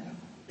God.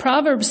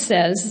 Proverbs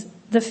says,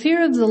 the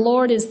fear of the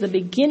Lord is the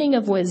beginning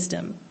of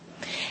wisdom.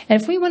 And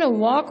if we want to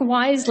walk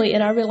wisely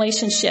in our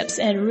relationships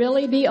and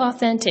really be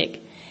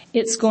authentic,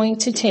 it's going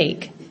to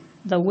take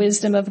the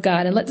wisdom of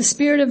God, and let the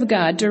Spirit of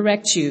God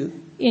direct you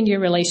in your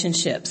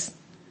relationships.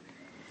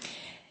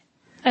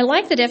 I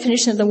like the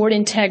definition of the word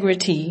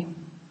integrity,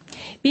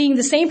 being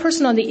the same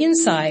person on the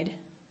inside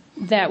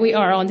that we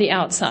are on the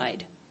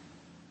outside.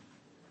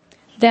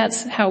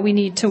 That's how we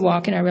need to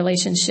walk in our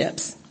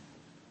relationships.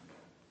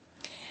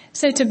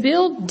 So to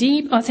build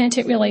deep,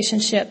 authentic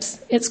relationships,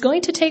 it's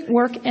going to take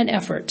work and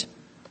effort.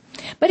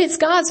 But it's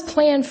God's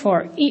plan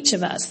for each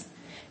of us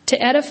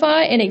to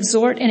edify and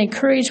exhort and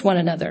encourage one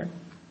another.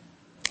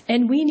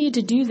 And we need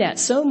to do that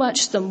so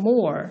much the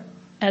more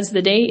as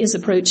the day is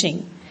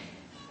approaching,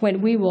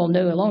 when we will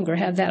no longer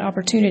have that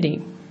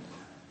opportunity.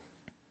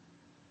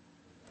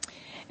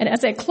 And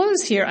as I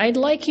close here, I'd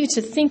like you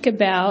to think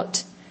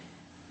about,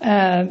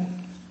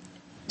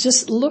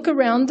 just look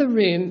around the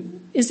room.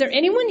 Is there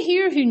anyone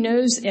here who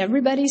knows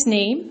everybody's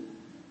name?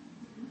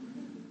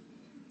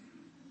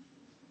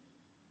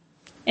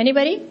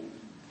 Anybody?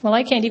 Well,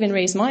 I can't even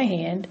raise my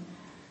hand.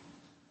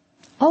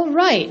 All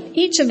right.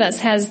 Each of us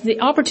has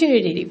the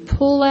opportunity to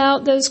pull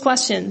out those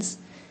questions.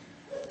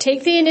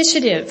 Take the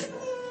initiative.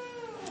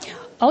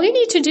 All you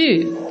need to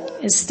do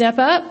is step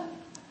up,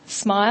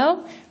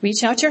 smile,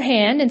 reach out your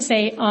hand and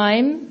say,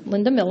 I'm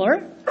Linda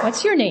Miller.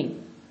 What's your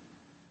name?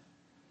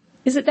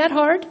 Is it that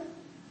hard?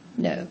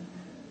 No.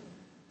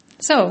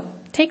 So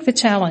take the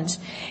challenge.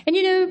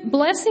 And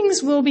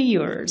blessings will be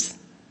yours.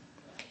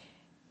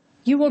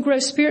 You will grow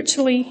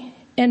spiritually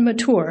and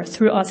mature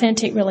through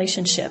authentic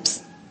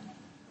relationships.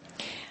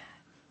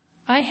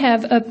 I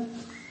have a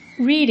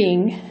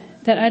reading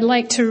that I'd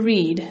like to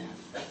read.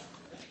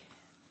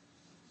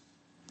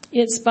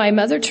 It's by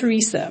Mother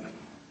Teresa.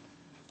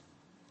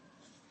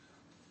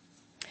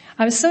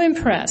 I was so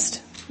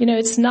impressed.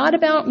 It's not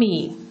about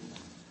me.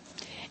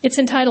 It's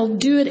entitled,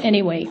 Do It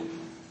Anyway.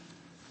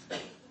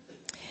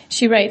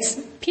 She writes,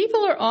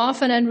 people are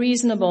often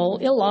unreasonable,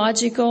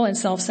 illogical, and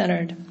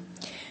self-centered.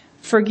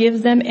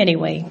 Forgive them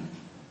anyway.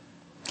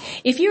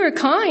 If you are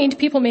kind,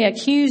 people may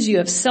accuse you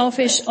of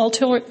selfish,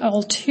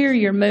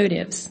 ulterior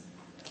motives.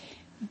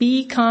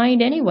 Be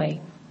kind anyway.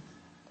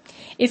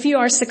 If you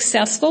are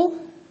successful,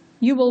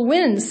 you will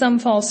win some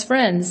false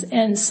friends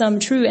and some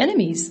true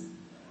enemies.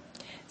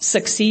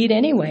 Succeed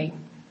anyway.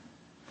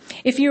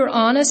 If you are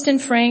honest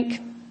and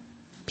frank,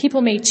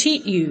 people may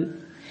cheat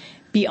you.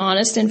 Be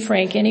honest and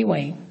frank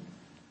anyway.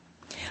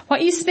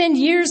 What you spend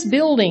years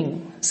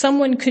building,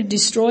 someone could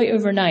destroy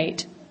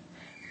overnight.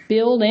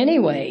 Build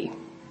anyway.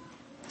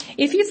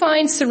 If you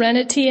find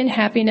serenity and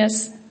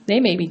happiness, they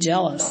may be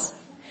jealous.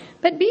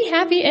 But be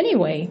happy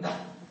anyway.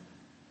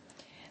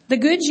 The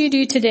good you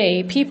do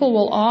today, people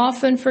will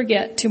often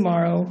forget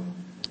tomorrow.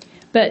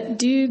 But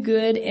do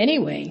good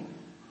anyway.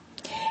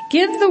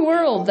 Give the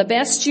world the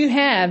best you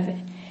have,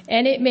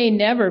 and it may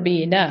never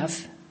be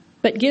enough.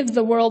 But give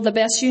the world the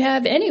best you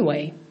have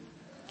anyway.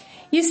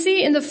 You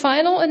see, in the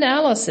final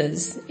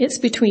analysis, it's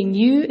between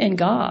you and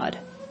God.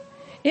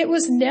 It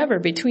was never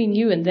between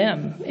you and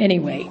them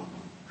anyway.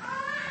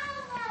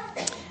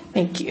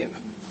 Thank you.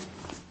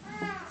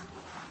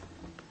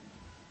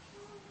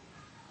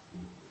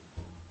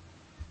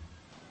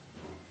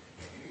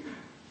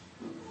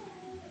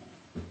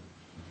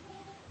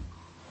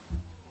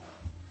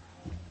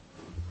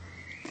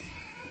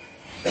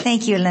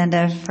 Thank you,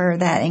 Linda, for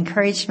that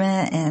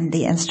encouragement and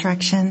the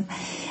instruction.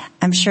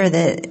 I'm sure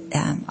that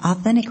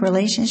authentic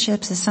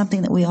relationships is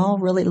something that we all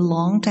really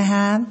long to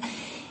have.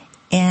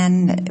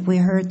 And we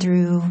heard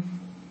through,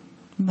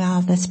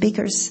 the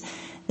speakers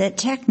that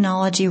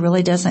technology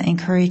really doesn't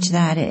encourage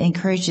that. It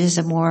encourages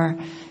a more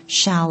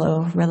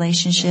shallow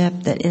relationship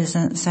that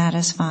isn't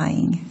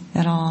satisfying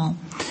at all.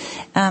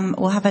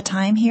 We'll have a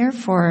time here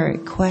for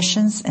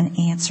questions and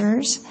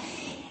answers.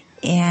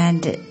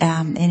 And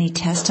any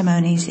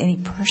testimonies, any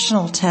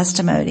personal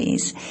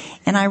testimonies.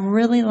 And I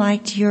really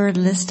liked your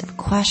list of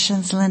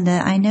questions,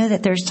 Linda. I know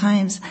that there's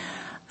times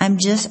I'm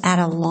just at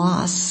a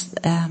loss,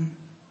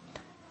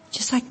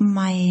 just like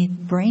my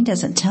brain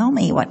doesn't tell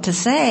me what to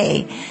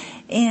say.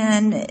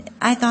 And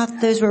I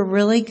thought those were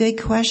really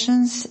good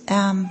questions.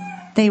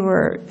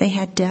 They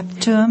had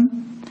depth to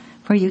them,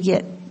 where you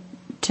get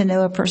to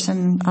know a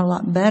person a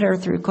lot better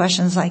through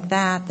questions like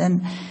that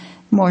than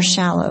more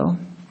shallow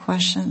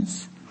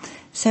questions.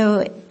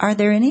 So are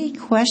there any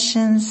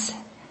questions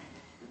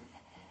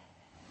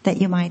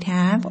that you might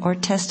have or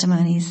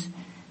testimonies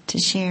to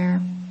share?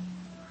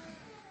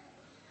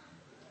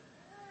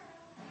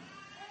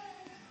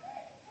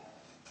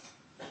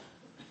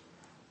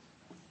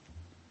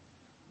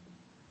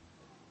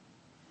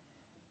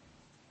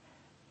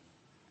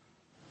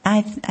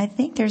 I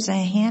think there's a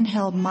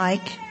handheld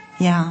mic.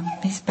 Yeah,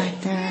 he's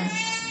back there.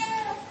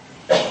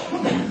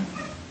 Yeah.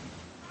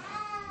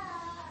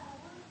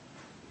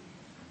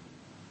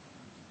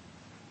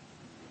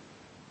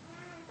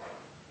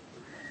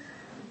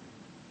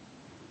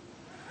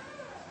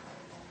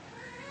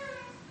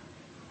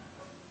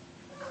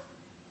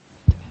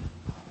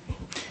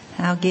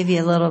 I'll give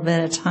you a little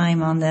bit of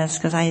time on this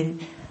because I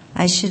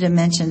should have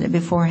mentioned it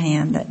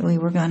beforehand that we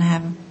were going to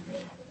have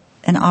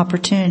an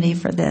opportunity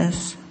for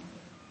this.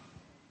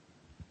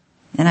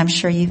 And I'm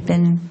sure you've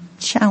been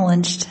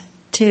challenged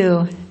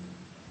too.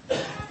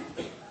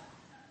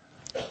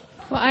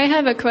 Well, I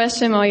have a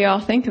question while y'all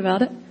think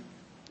about it.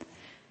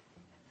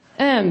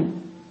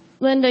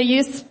 Linda,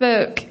 you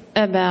spoke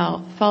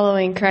about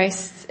following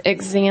Christ's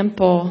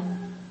example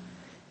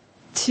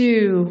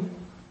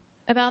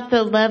about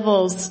the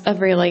levels of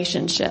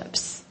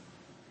relationships.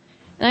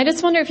 And I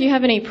just wonder if you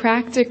have any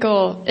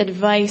practical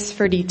advice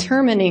for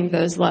determining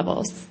those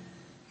levels.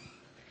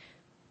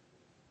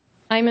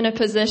 I'm in a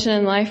position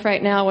in life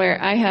right now where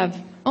I have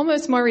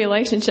almost more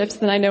relationships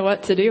than I know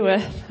what to do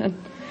with. And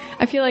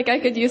I feel like I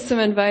could use some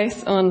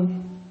advice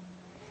on,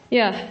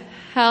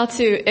 how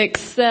to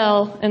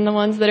excel in the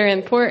ones that are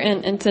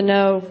important and to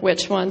know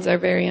which ones are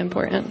very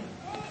important.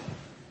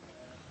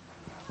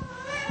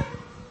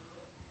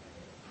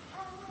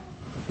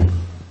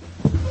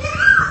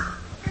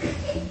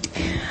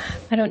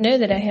 I don't know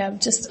that I have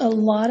just a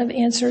lot of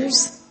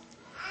answers.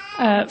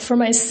 For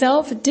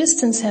myself,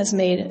 distance has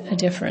made a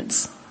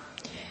difference.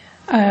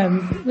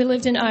 We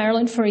lived in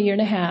Ireland for 1.5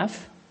 years.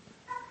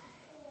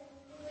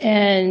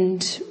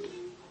 And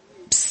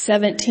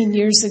 17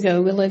 years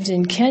ago, we lived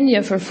in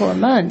Kenya for 4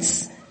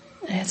 months.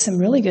 I had some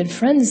really good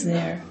friends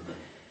there.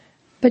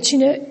 But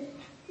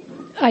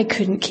I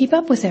couldn't keep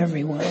up with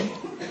everyone.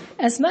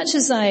 As much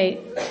as we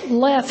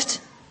left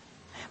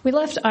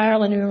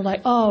Ireland and we were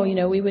like,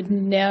 we would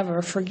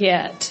never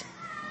forget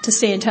to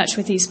stay in touch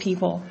with these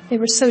people. They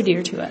were so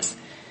dear to us.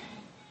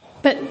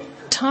 But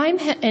time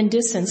and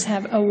distance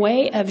have a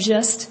way of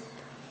just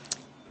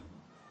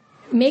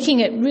making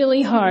it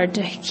really hard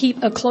to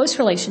keep a close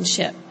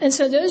relationship. And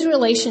so those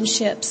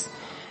relationships,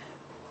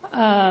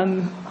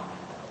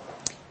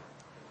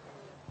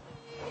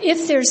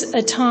 if there's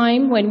a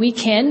time when we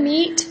can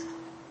meet,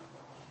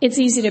 it's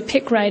easy to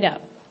pick right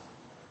up.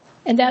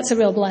 And that's a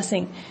real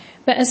blessing.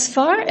 But as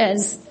far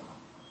as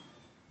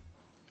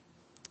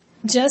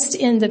just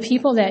in the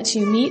people that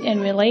you meet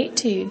and relate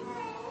to,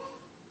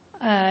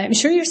 I'm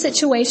sure your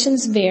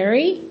situations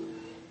vary.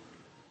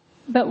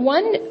 But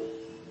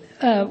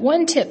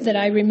one tip that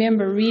I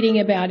remember reading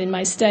about in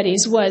my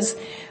studies was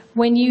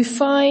when you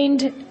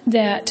find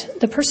that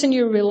the person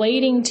you're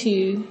relating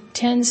to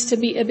tends to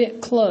be a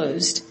bit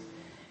closed,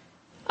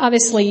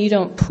 obviously you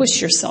don't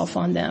push yourself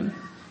on them.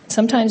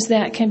 Sometimes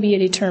that can be a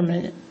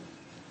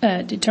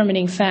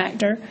determining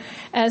factor,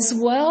 as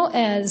well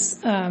as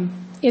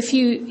if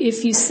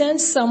you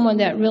sense someone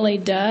that really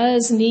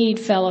does need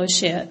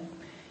fellowship,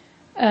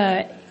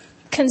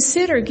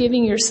 consider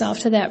giving yourself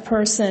to that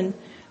person.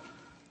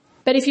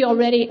 But if you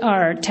already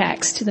are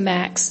taxed to the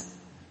max,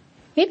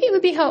 maybe it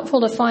would be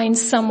helpful to find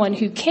someone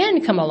who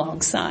can come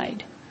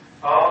alongside.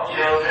 All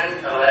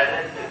children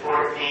 11 to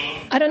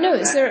 14. I don't know,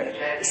 is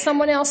there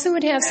someone else who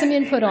would have some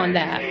input on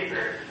that?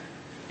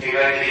 You're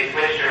going to be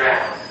switched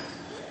around.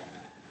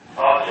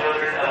 All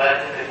children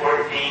 11 to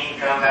 14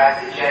 come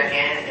back to check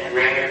in and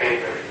bring your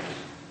papers.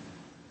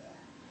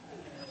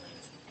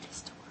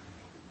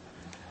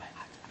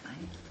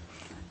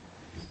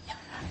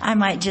 I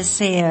might just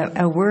say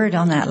a word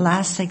on that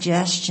last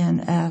suggestion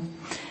of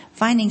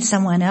finding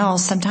someone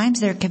else. Sometimes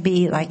there could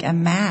be like a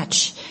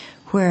match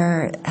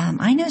where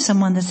I know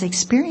someone that's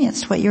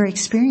experienced what you're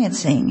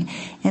experiencing,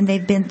 and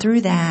they've been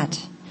through that.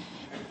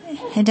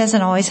 It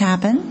doesn't always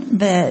happen,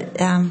 but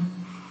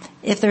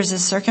if there's a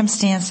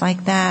circumstance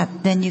like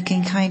that, then you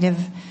can kind of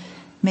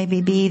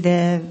maybe be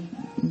the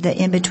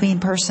in-between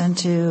person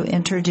to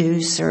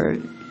introduce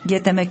or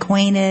get them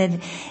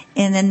acquainted,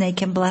 and then they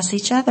can bless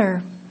each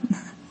other.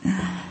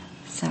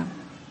 So.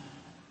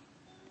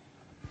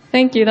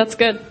 Thank you. That's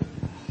good.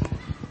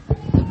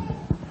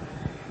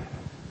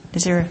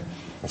 Is there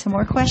some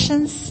more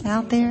questions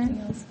out there?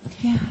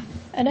 Yeah.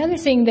 Another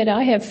thing that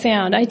I have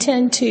found, I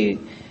tend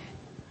to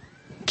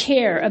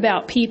care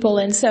about people,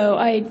 and so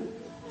I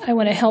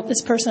want to help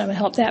this person, I want to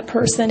help that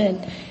person.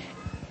 And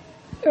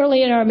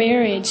early in our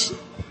marriage,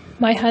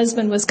 my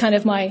husband was kind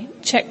of my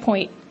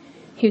checkpoint.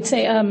 He would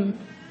say,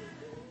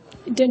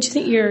 don't you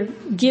think you're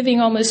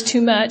giving almost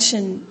too much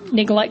and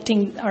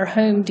neglecting our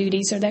home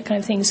duties or that kind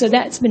of thing? So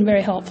that's been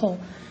very helpful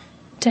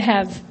to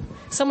have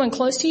someone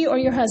close to you or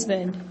your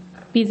husband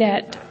be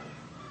that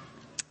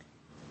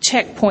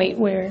checkpoint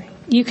where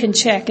you can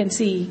check and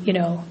see,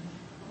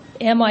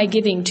 am I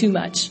giving too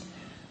much?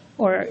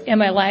 Or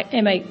am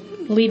I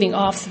leaving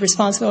off the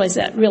responsibilities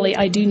that really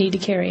I do need to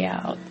carry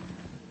out?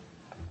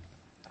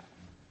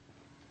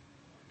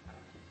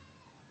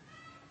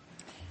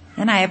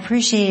 And I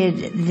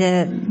appreciated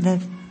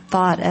the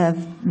thought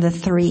of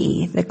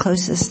the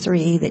closest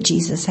three that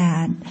Jesus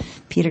had,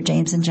 Peter,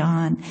 James, and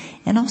John,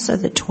 and also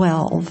the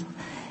 12.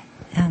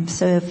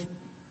 So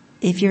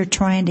if you're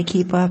trying to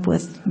keep up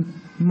with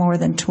more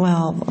than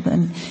 12,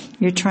 then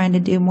you're trying to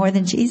do more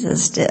than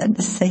Jesus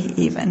did, say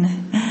even.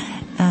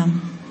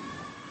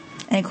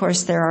 And of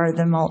course there are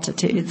the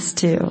multitudes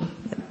too.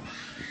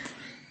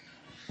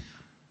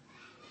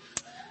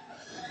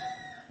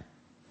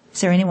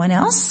 Is there anyone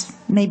else?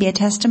 Maybe a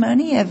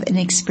testimony of an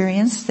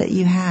experience that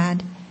you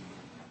had?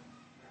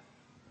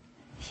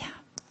 Yeah.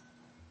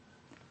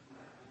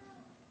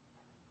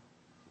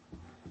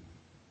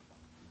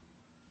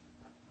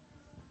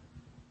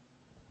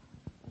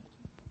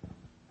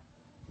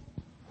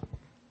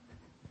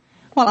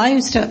 Well, I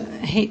used to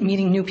hate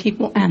meeting new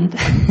people, and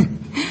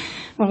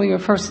when we were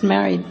first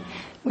married,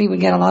 we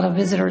would get a lot of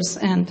visitors,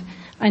 and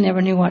I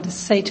never knew what to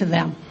say to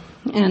them.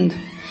 And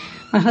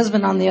my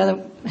husband, on the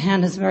other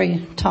hand, is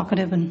very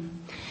talkative, and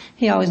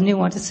he always knew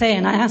what to say.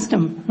 And I asked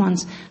him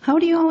once, how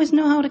do you always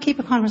know how to keep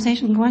a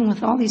conversation going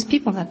with all these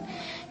people that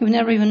you've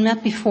never even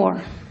met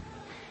before?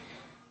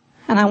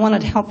 And I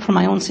wanted help for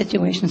my own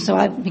situation,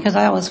 because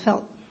I always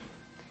felt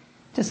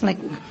just like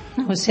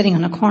I was sitting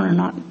in a corner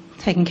not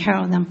taking care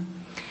of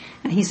them.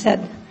 And he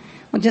said,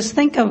 well, just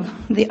think of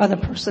the other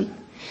person.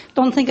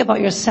 Don't think about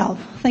yourself.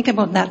 Think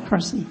about that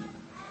person.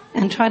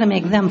 And try to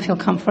make them feel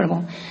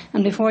comfortable.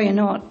 And before you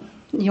know it,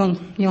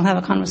 you'll have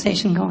a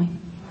conversation going.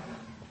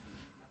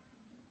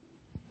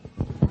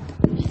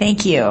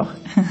 Thank you.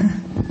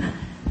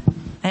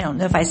 I don't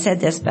know if I said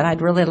this, but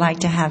I'd really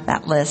like to have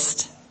that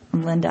list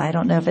from Linda. I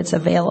don't know if it's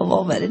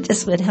available, but it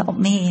just would help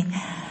me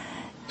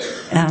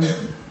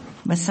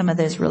with some of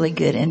those really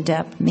good,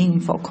 in-depth,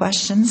 meaningful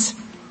questions.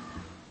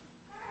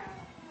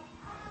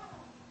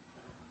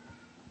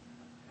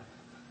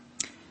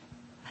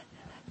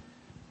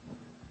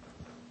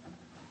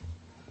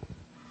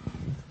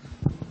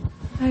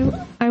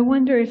 I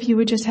wonder if you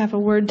would just have a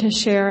word to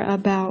share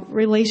about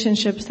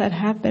relationships that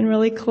have been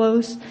really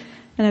close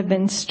and have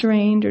been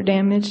strained or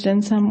damaged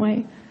in some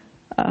way.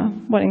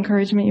 What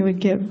encouragement you would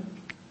give,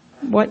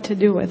 what to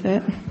do with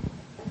it.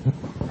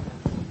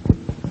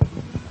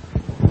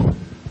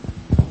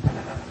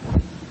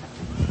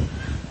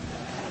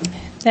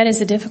 That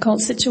is a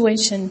difficult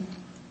situation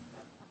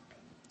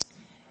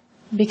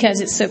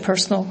because it's so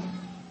personal.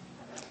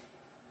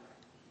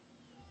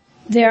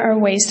 There are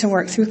ways to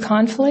work through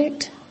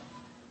conflict.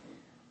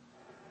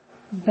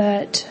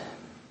 But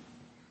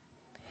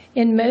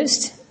in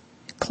most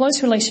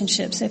close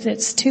relationships, if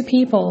it's two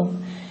people,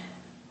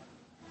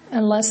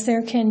 unless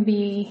there can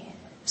be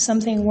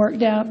something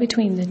worked out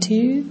between the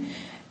two,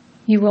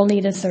 you will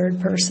need a third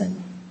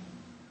person.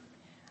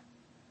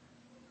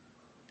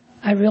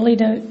 I really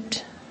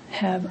don't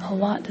have a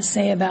lot to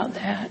say about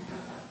that.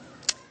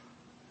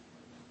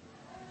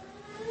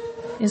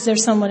 Is there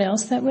someone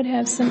else that would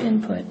have some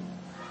input?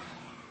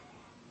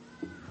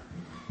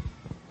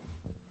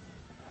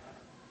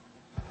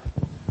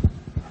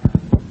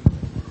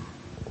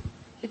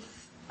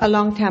 A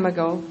long time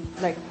ago,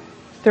 like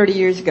 30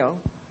 years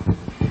ago,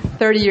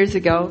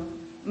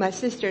 my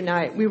sister and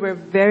I, we were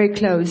very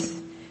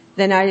close.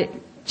 Then I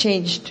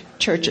changed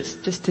churches,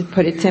 just to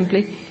put it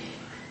simply.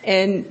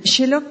 And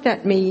she looked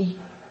at me,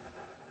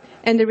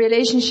 and the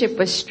relationship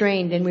was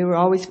strained, and we were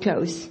always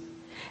close.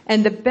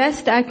 And the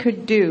best I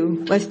could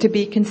do was to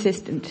be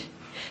consistent.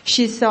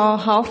 She saw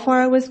how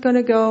far I was going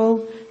to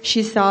go.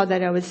 She saw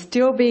that I was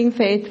still being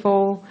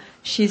faithful.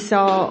 She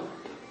saw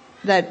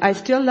that I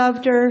still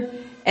loved her.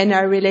 And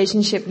our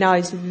relationship now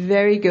is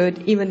very good,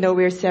 even though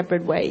we're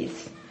separate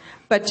ways.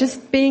 But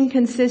just being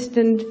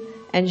consistent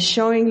and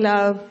showing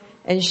love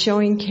and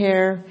showing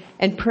care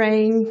and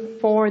praying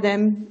for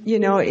them,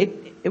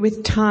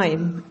 with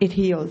time, it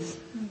heals.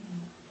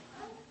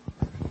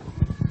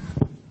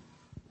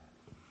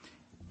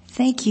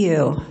 Thank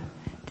you.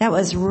 That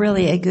was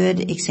really a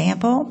good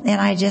example. And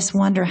I just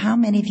wonder how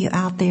many of you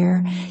out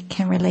there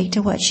can relate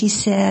to what she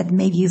said.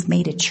 Maybe you've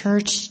made a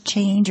church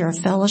change or a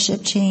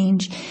fellowship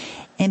change.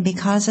 And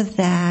because of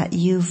that,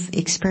 you've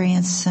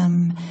experienced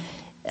some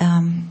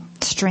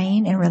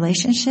strain in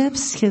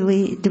relationships. Do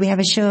we have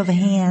a show of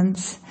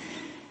hands?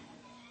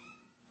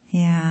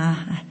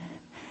 Yeah.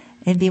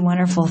 It'd be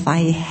wonderful if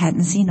I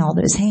hadn't seen all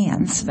those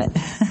hands, but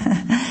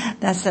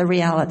that's the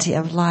reality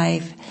of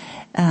life.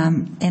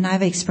 And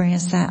I've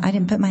experienced that. I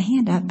didn't put my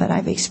hand up, but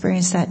I've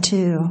experienced that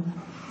too.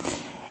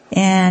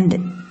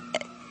 And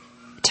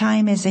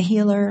time is a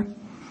healer.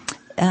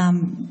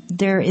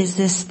 There is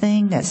this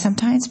thing that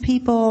sometimes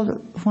people,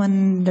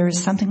 when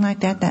there's something like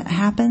that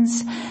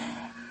happens,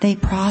 they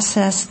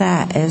process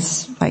that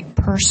as like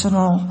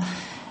personal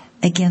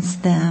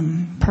against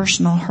them,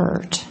 personal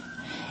hurt.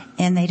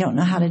 And they don't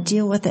know how to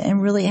deal with it,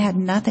 and really it had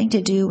nothing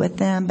to do with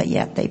them, but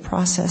yet they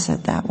process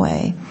it that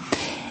way.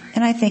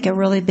 And I think a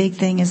really big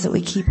thing is that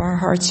we keep our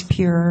hearts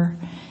pure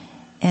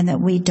and that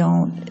we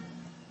don't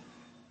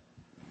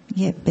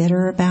get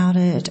bitter about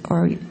it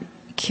or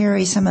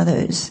carry some of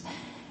those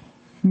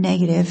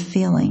negative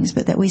feelings,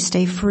 but that we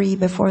stay free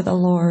before the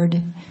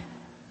Lord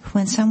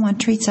when someone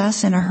treats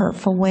us in a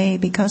hurtful way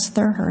because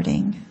they're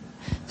hurting.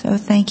 So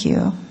thank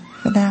you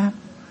for that.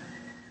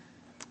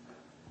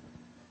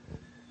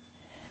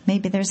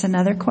 Maybe there's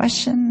another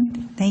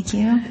question. Thank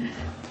you.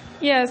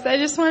 Yes, I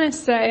just want to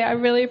say I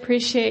really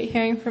appreciate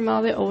hearing from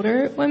all the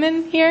older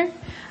women here.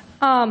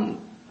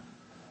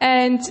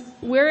 And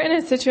we're in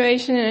a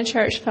situation in a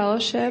church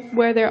fellowship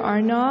where there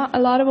are not a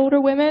lot of older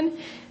women.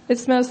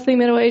 It's mostly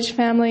middle-aged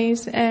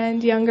families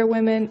and younger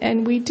women,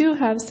 and we do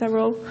have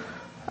several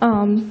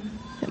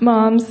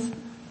moms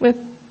with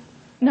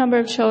a number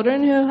of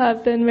children who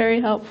have been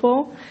very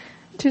helpful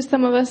to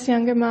some of us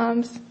younger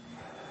moms.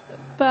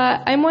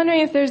 But I'm wondering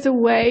if there's a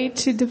way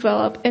to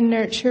develop and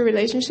nurture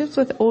relationships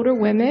with older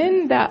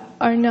women that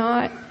are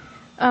not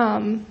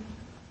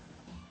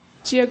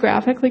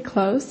geographically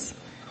close.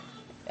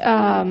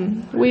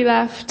 We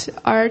left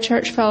our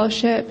church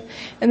fellowship,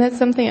 and that's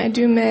something I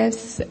do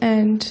miss.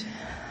 And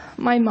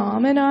my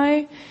mom and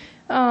I,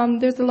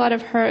 there's a lot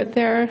of hurt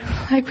there,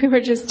 like we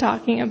were just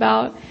talking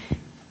about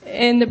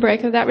in the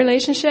break of that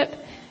relationship.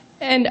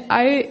 And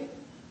I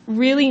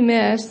really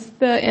miss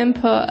the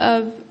input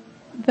of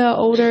the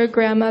older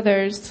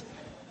grandmothers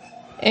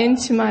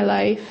into my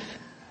life,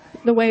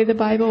 the way the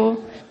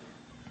Bible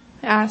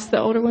asks the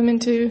older women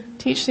to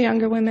teach the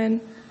younger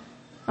women.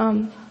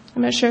 I'm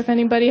not sure if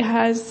anybody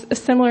has a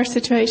similar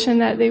situation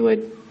that they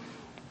would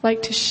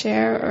like to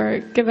share or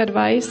give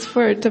advice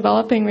for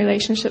developing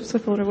relationships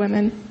with older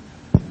women.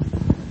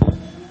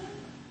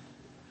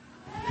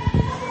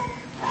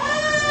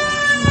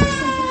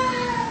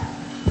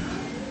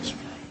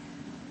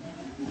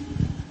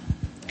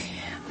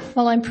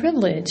 Well, I'm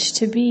privileged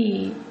to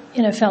be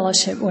in a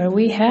fellowship where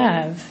we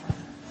have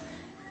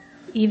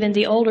even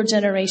the older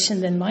generation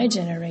than my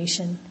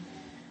generation.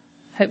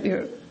 Hope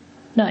you're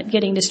not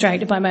getting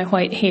distracted by my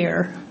white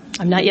hair.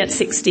 I'm not yet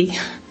 60.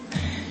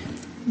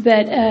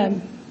 But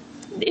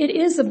it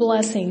is a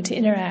blessing to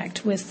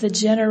interact with the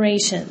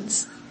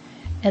generations.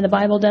 And the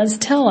Bible does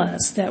tell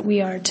us that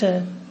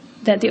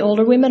that the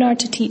older women are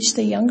to teach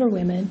the younger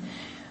women.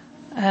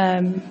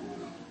 So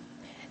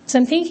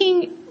I'm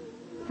thinking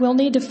we'll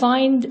need to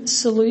find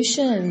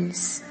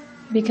solutions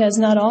because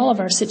not all of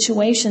our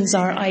situations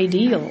are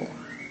ideal.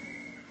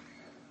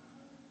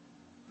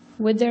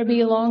 Would there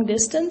be a long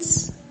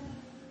distance?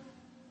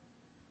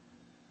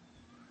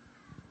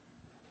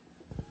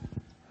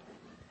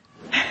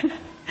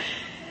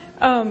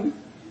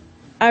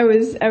 I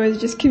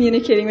was just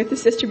communicating with the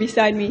sister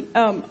beside me.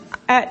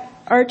 At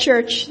our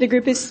church, the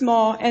group is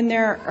small and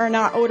there are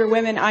not older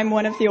women. I'm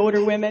one of the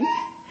older women.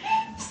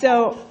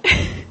 So,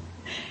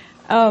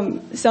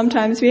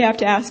 sometimes we have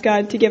to ask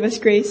God to give us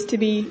grace to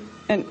be,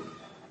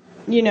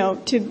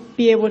 to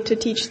be able to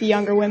teach the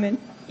younger women,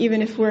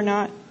 even if we're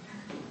not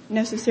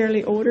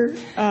necessarily older.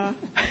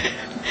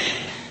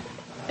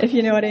 If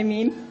you know what I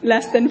mean,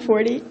 less than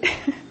 40.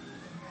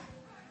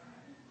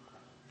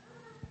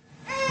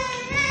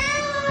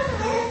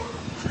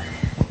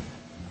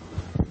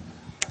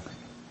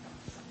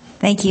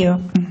 Thank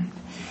you.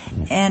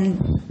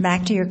 And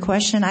back to your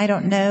question, I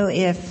don't know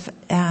if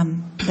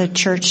the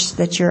church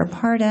that you're a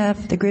part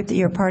of, the group that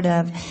you're a part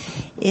of,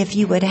 if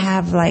you would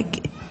have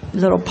like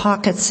little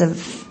pockets of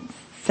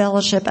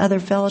fellowship, other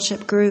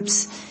fellowship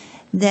groups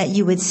that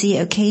you would see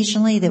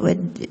occasionally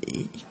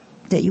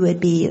that you would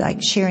be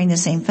like sharing the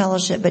same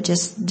fellowship, but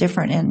just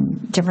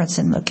difference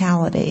in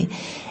locality.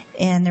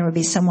 And there would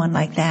be someone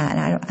like that.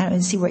 And I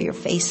don't see where your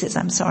face is.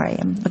 I'm sorry.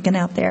 I'm looking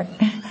out there.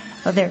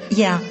 Oh, there.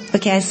 Yeah.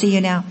 Okay. I see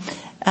you now.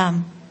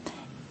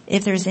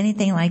 If there's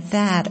anything like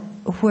that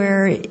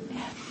where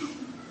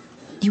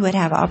you would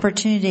have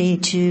opportunity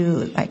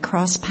to like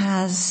cross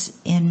paths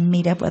and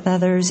meet up with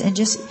others and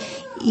just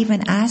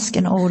even ask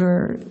an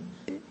older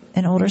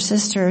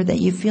sister that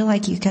you feel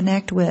like you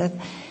connect with,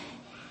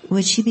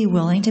 would she be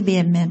willing to be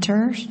a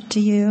mentor to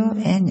you?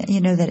 And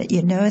that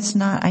it's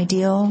not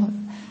ideal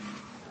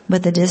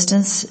with the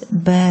distance,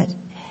 but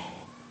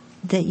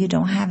that you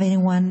don't have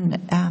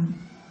anyone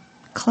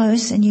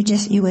close, and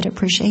you would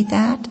appreciate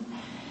that.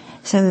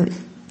 So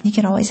you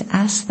can always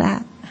ask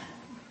that.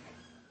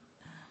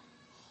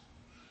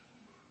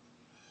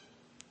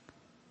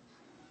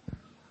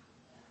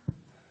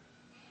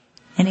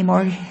 Any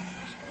more?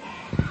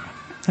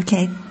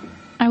 Okay.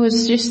 I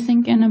was just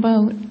thinking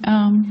about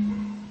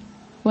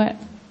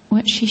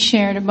what she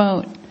shared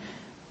about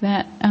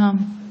that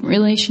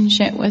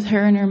relationship with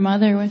her and her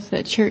mother with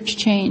the church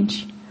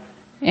change,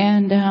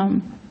 and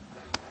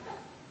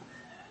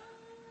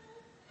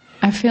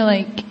I feel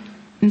like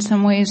in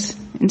some ways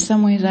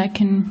I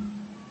can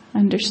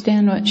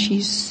understand what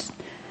she's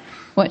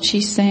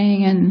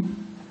saying,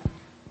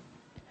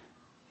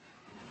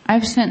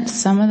 I've sensed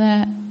some of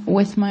that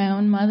with my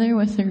own mother,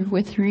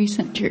 with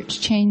recent church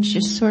change,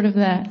 just sort of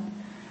that,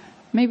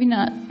 maybe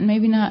not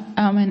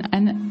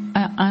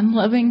an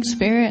unloving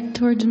spirit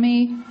towards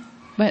me,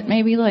 but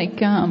maybe like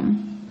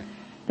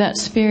that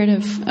spirit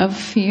of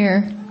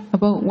fear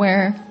about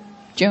where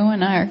Joe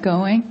and I are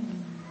going,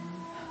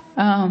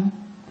 and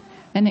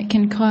it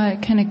can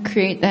kind of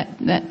create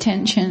that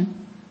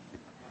tension,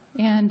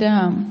 and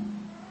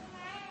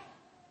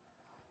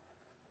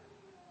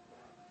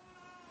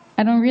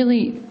I don't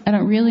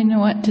really know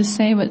what to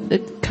say, but the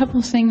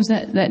couple things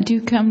that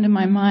do come to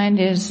my mind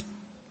is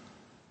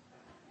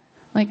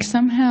like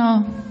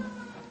somehow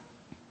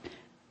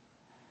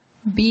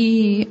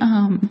be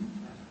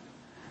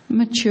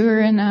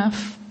mature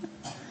enough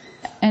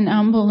and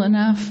humble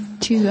enough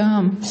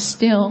to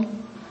still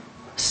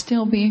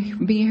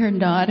be her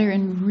daughter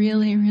and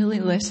really,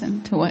 really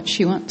listen to what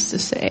she wants to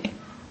say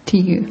to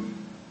you.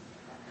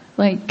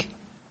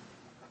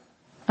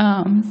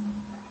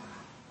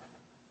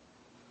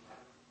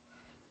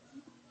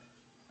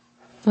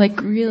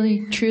 Like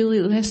really truly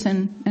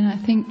listen, and I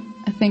think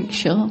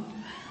she'll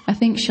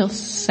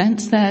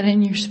sense that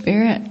in your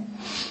spirit.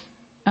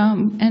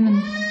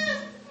 And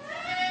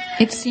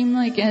it seemed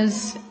like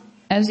as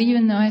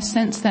even though I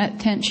sensed that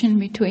tension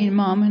between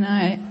Mom and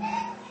I,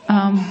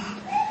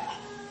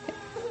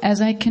 as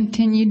I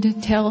continued to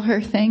tell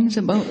her things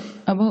about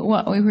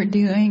what we were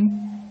doing,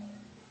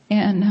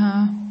 and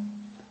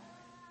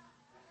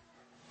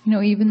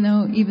even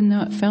though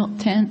it felt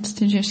tense,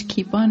 to just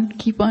keep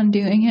on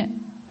doing it,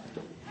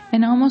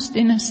 and almost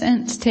in a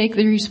sense take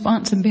the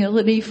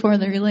responsibility for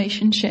the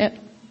relationship,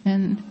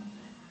 and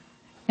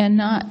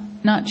not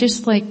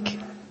just like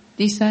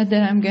decide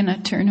that I'm going to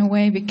turn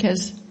away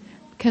because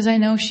I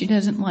know she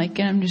doesn't like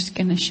it, I'm just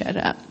going to shut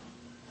up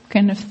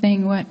kind of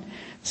thing. What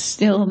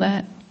still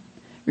that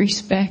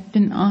respect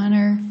and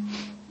honor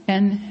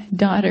and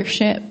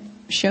daughtership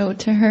show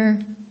to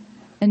her.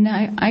 And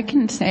I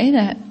can say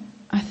that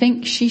I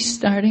think she's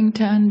starting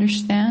to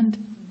understand,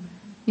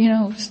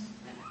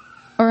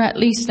 or at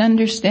least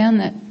understand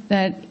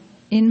that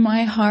in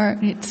my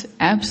heart it's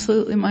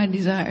absolutely my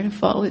desire to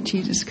follow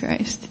Jesus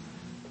Christ.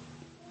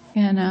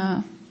 And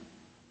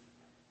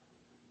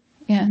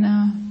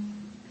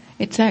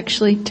it's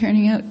actually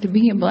turning out to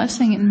be a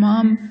blessing, and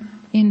Mom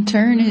in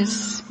turn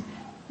is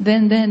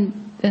then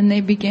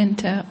they begin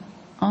to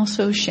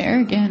also share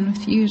again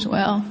with you as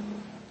well.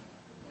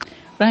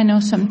 But I know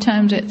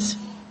sometimes it's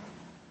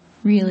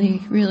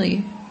really,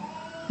 really,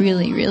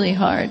 really, really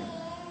hard.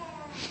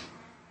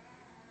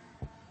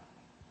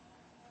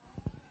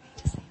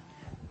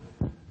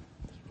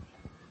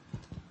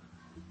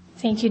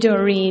 Thank you,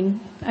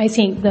 Doreen. I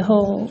think the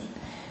whole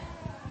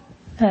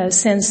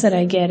sense that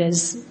I get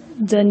is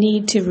the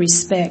need to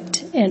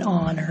respect and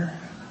honor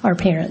our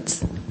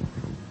parents.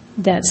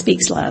 That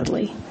speaks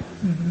loudly.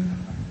 Mm-hmm.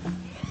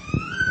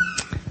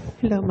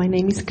 Hello, my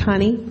name is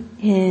Connie,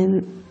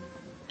 and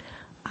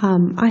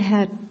I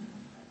had,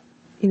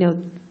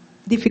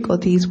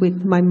 difficulties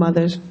with my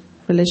mother's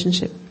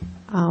relationship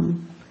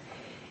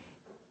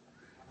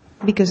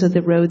because of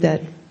the road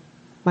that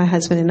my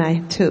husband and I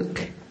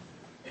took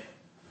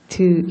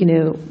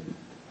to,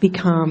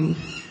 become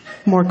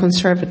more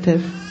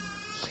conservative.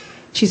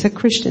 She's a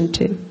Christian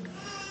too,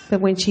 but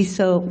when she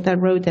saw that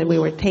road that we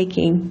were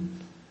taking,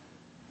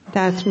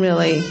 that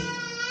really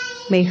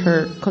made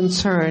her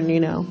concerned,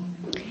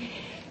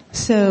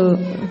 So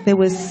there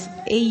was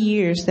 8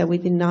 years that we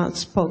did not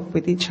spoke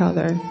with each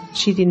other.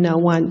 She did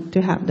not want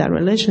to have that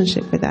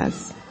relationship with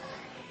us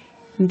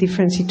in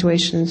different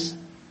situations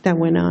that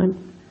went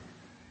on.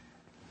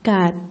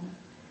 God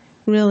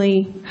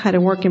really had to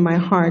work in my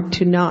heart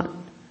to not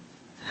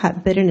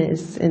have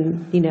bitterness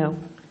and,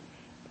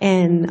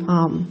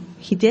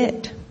 He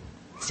did.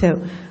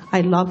 So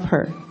I love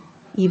her,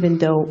 even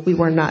though we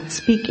were not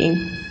speaking.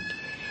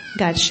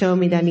 God showed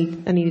me that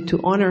I needed to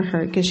honor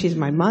her because she's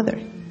my mother.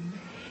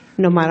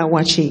 No matter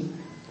what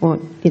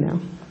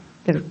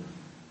their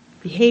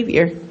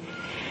behavior.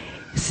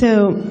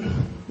 So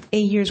 8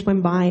 years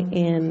went by,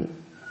 and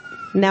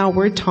now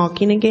we're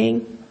talking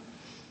again.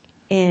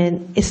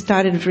 And it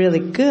started really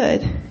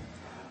good,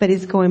 but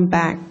it's going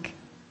back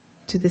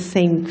to the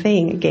same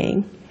thing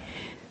again.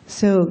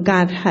 So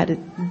God had to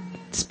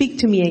speak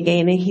to me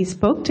again, and He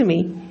spoke to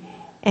me.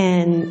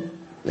 And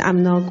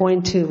I'm not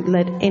going to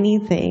let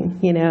anything,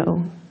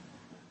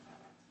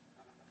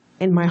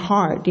 in my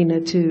heart,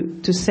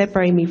 to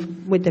separate me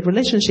with the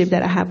relationship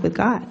that I have with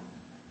God.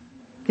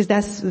 Because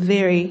that's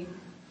very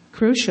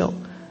crucial.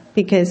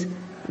 Because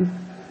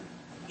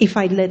if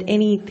I let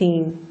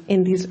anything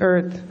in this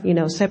earth,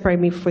 separate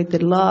me from the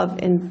love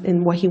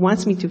and what He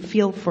wants me to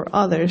feel for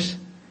others,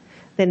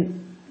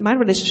 then my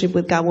relationship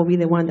with God will be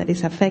the one that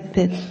is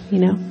affected,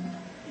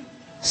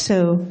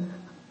 So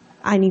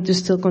I need to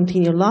still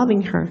continue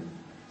loving her.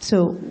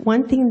 So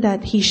one thing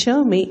that He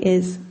showed me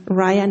is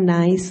write a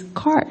nice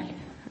card,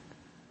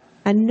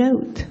 a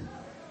note,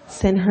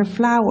 send her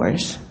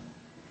flowers,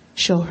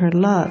 show her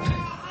love.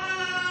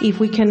 If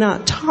we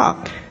cannot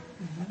talk,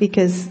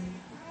 because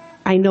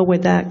I know where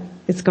that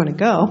is going to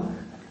go,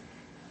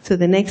 So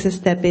the next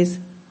step is,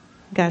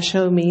 God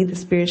showed me, the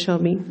Spirit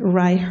showed me,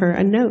 write her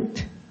a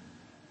note.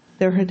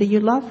 Tell her that you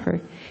love her.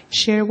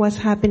 Share what's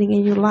happening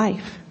in your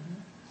life,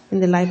 in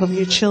the life of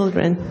your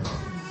children.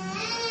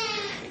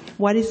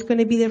 What is going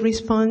to be the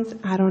response?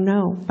 I don't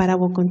know, but I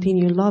will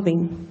continue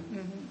loving,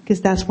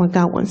 because that's what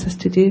God wants us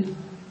to do,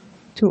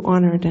 to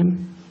honor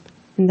them.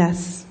 And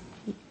that's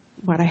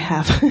what I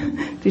have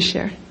to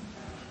share.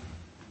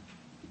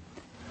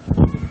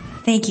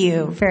 Thank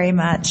you very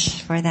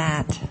much for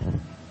that.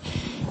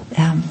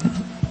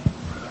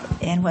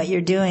 And what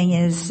you're doing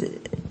is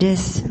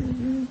just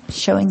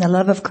showing the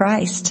love of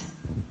Christ.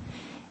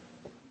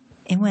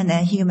 And when the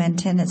human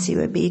tendency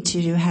would be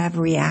to have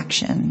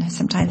reaction.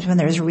 Sometimes when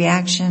there's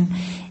reaction,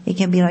 it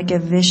can be like a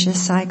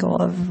vicious cycle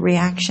of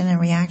reaction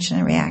and reaction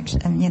and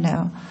reaction, you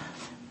know.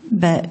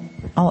 But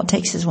all it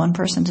takes is one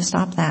person to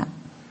stop that.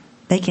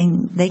 They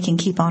can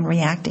keep on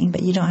reacting,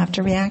 but you don't have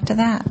to react to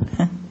that.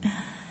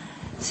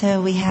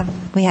 So we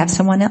have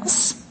someone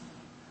else.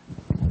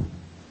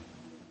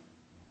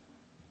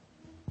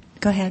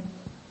 Go ahead.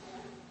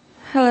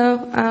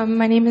 Hello,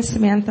 my name is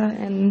Samantha,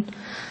 and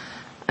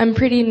I'm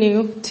pretty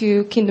new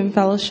to Kingdom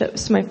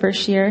Fellowships, my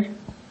first year.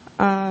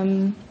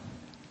 I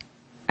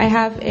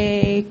have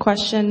a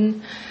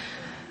question.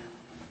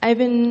 I've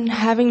been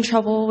having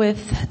trouble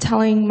with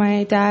telling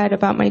my dad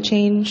about my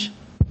change.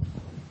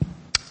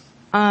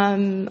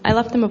 I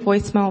left him a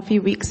voicemail a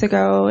few weeks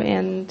ago,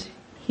 and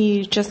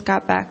he just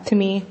got back to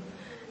me.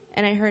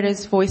 And I heard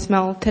his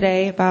voicemail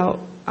today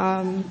about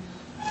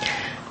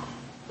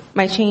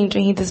my change,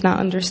 and he does not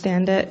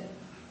understand it,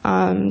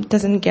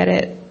 doesn't get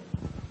it.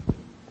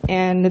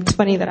 And it's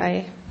funny that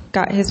I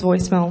got his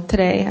voicemail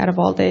today out of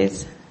all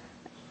days.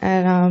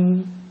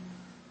 And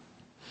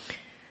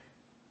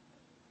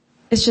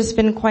it's just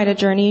been quite a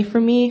journey for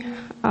me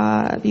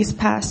these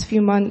past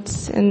few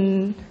months,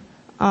 and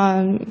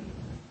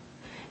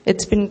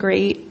it's been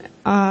great.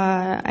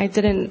 I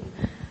didn't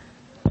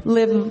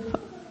live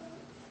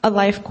a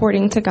life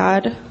according to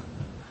God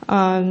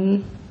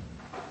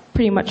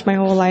pretty much my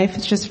whole life.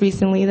 It's just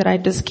recently that I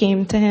just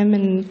came to him,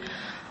 and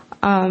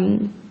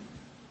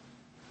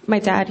my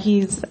dad,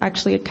 he's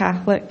actually a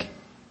Catholic,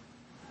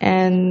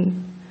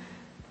 and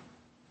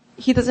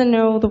he doesn't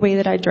know the way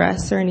that I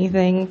dress or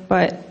anything,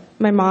 but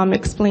my mom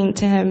explained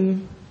to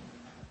him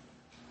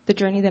the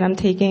journey that I'm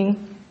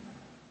taking.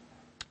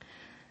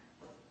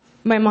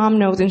 My mom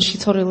knows, and she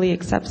totally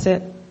accepts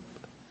it,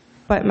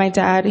 but my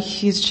dad,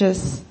 he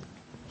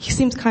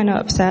seems kind of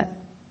upset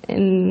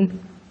and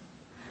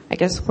I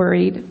guess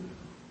worried.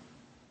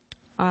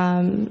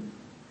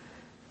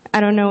 I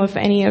don't know if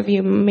any of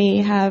you may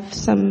have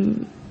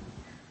some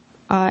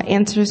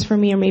answers for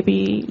me, or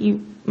maybe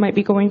you might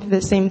be going through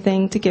the same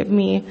thing to give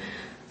me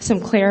some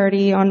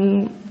clarity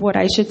on what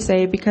I should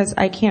say, because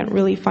I can't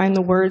really find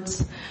the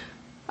words.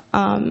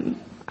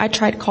 I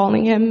tried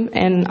calling him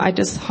and I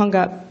just hung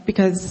up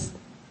because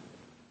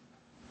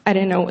I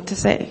didn't know what to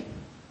say.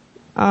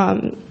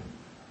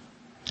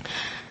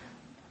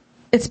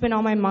 It's been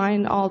on my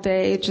mind all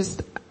day,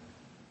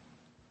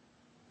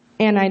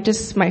 and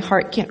my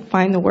heart can't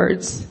find the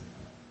words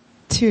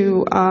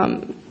to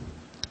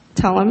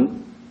tell him.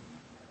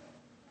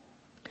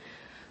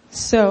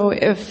 So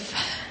if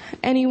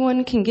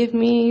anyone can give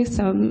me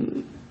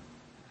some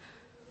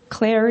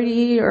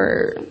clarity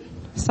or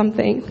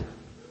something,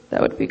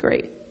 that would be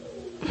great.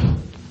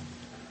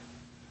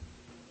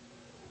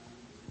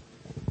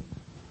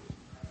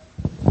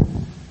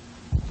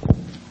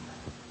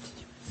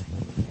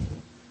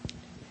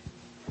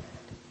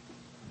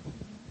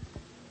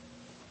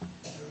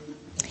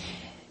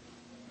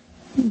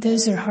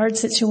 Those are hard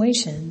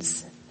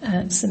situations,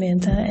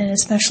 Samantha, and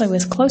especially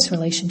with close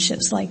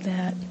relationships like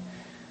that.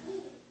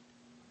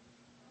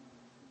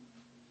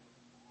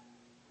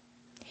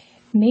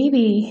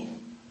 Maybe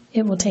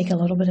it will take a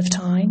little bit of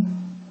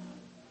time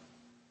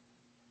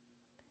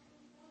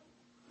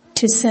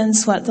to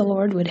sense what the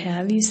Lord would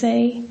have you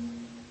say.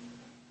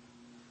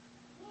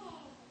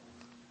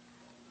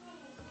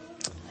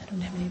 I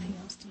don't have anything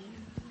else to say.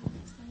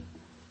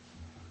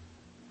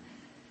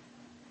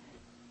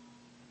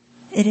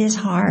 It is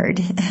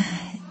hard.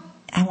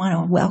 I want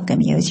to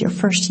welcome you. It's your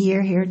first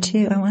year here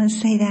too. I want to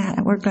say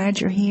that. We're glad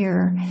you're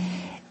here.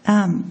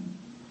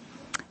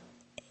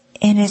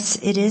 And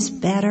it is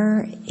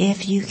better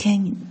if you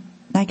can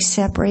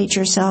separate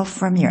yourself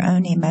from your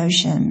own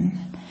emotion.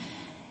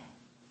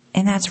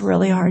 And that's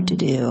really hard to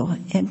do.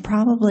 And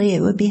probably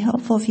it would be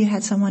helpful if you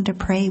had someone to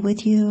pray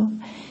with you.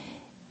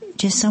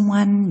 Just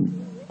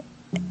someone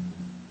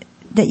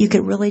that you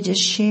could really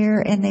just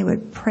share, and they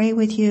would pray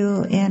with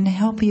you and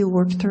help you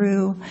work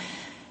through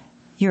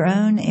your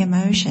own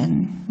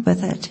emotion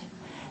with it,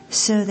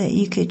 so that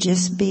you could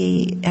just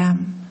be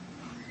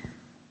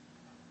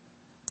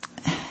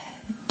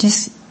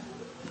just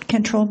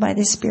controlled by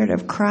the Spirit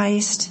of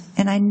Christ.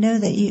 And I know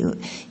that you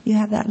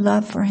have that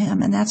love for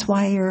Him, and that's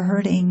why you're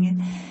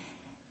hurting,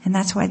 and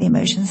that's why the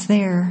emotion's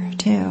there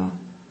too.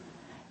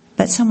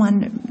 But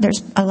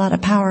there's a lot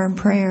of power in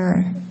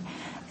prayer,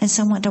 and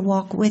someone to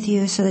walk with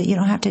you so that you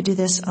don't have to do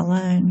this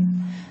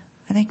alone,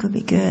 I think would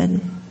be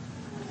good.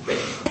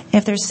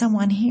 If there's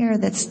someone here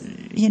that's,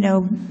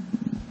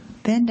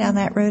 been down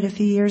that road a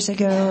few years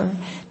ago, or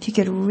if you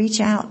could reach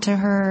out to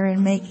her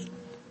and make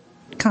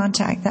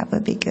contact, that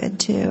would be good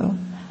too.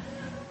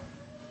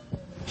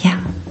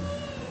 Yeah.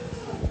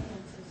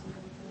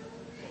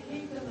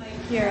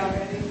 Here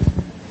already.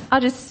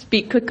 I'll just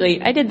speak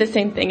quickly. I did the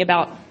same thing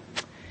about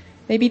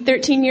maybe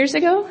 13 years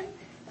ago,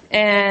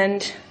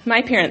 and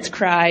my parents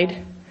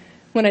cried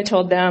when I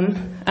told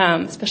them,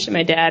 especially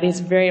my dad. He's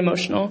very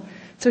emotional.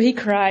 So he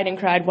cried and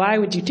cried, why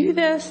would you do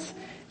this?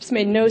 It just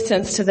made no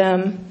sense to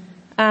them.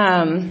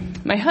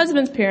 My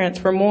husband's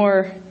parents were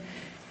more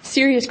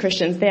serious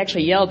Christians. They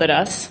actually yelled at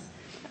us.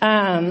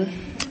 And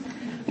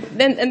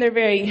they're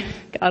very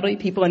godly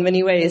people in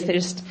many ways. They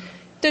just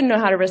didn't know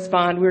how to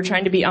respond. We were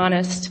trying to be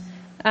honest.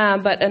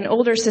 But an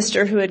older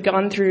sister who had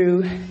gone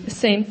through the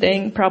same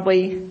thing,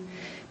 probably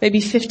maybe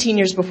 15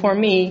 years before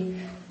me,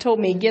 told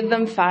me, give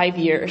them 5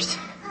 years.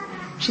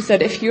 She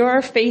said, if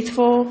you're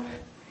faithful,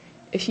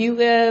 if you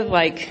live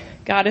like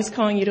God is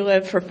calling you to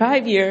live for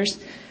 5 years,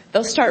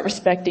 they'll start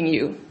respecting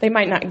you. They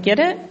might not get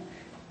it,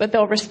 but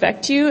they'll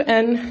respect you,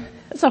 and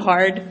it's a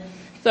hard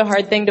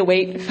thing to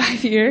wait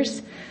 5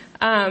 years.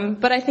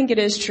 But I think it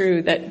is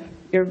true that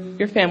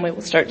your family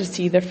will start to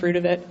see the fruit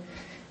of it.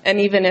 And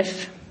even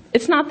if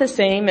it's not the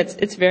same,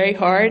 it's very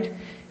hard.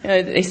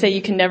 They say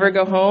you can never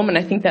go home, and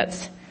I think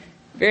that's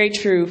very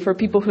true for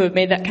people who have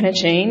made that kind of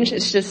change.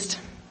 It's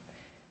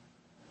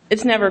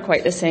never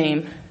quite the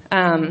same.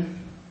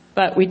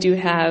 But we do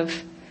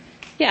have,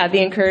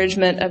 the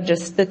encouragement of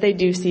just that they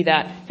do see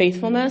that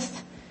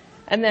faithfulness.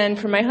 And then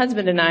for my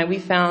husband and I, we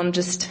found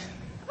just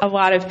a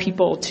lot of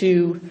people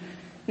to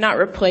not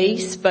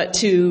replace, but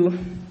to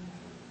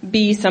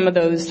be some of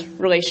those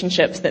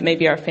relationships that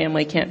maybe our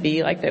family can't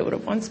be like they would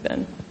have once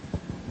been.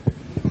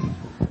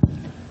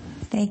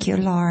 Thank you,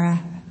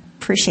 Laura.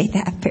 Appreciate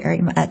that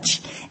very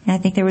much. And I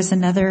think there was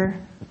another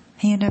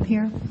hand up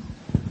here.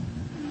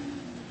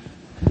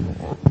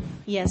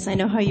 Yes, I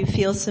know how you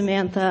feel,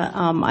 Samantha.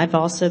 I've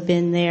also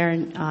been there,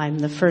 and I'm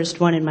the first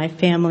one in my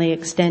family,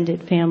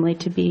 extended family,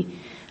 to be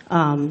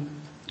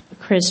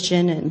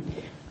Christian. And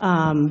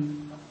I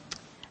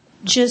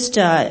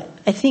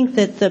think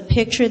that the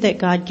picture that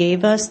God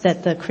gave us,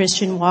 that the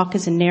Christian walk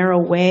is a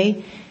narrow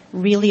way,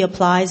 really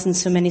applies in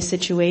so many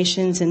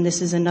situations, and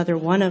this is another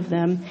one of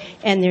them.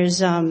 And there's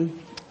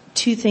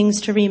 2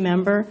 things to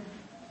remember.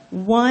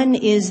 One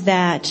is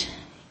that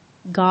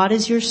God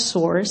is your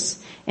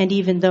source, and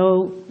even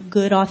though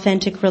good,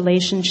 authentic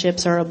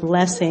relationships are a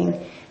blessing,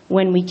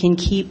 when we can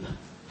keep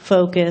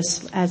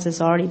focus, as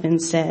has already been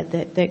said,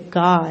 that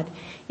God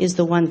is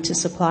the one to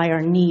supply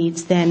our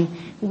needs, then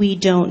we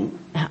don't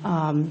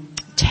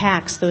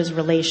tax those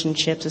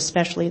relationships,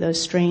 especially those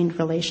strained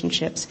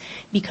relationships,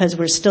 because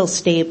we're still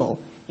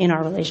stable in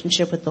our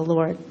relationship with the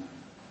Lord.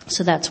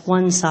 So that's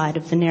one side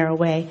of the narrow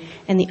way.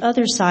 And the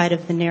other side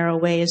of the narrow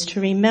way is to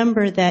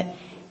remember that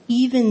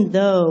even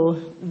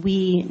though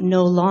we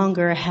no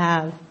longer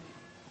have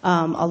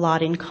a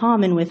lot in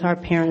common with our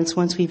parents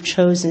once we've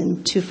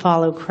chosen to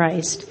follow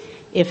Christ,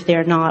 if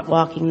they're not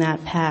walking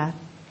that path,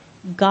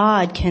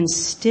 God can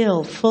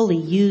still fully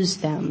use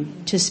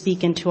them to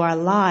speak into our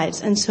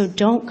lives. And so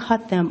don't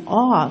cut them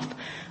off.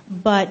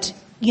 But,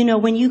 when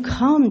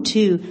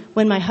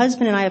my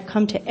husband and I have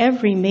come to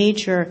every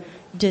major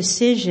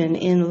decision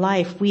in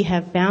life, we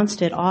have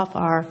bounced it off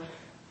our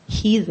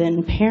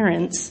heathen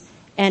parents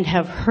and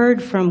have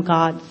heard from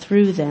God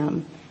through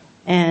them.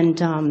 And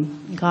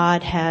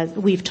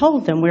we've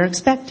told them we're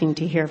expecting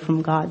to hear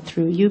from God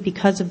through you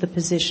because of the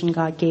position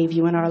God gave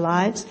you in our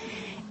lives.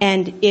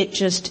 And it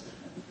just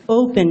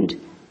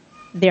opened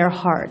their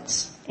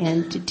hearts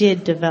and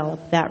did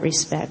develop that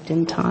respect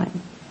in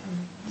time.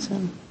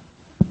 So.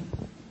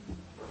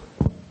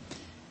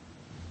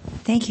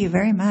 Thank you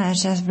very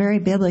much. That's very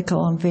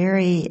biblical and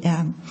very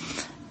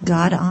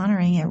God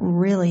honoring. It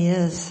really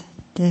is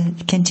to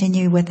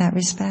continue with that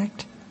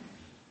respect.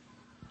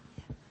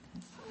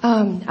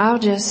 I'll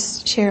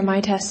just share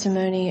my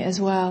testimony as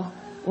well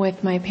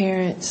with my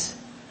parents.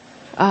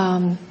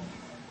 When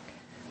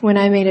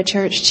I made a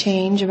church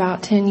change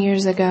about 10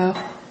 years ago,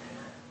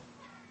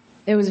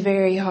 it was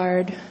very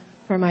hard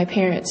for my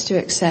parents to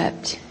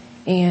accept.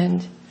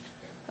 And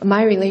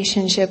my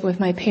relationship with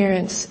my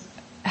parents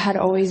had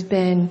always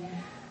been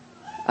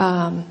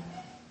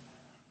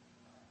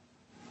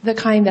the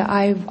kind that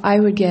I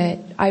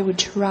would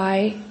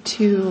try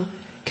to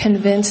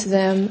convince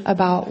them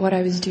about what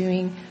I was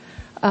doing,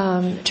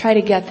 try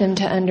to get them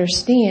to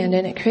understand.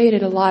 And it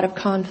created a lot of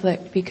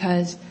conflict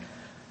because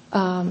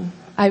I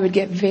would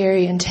get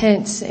very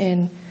intense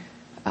and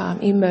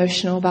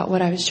emotional about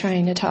what I was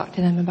trying to talk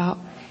to them about.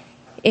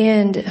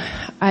 And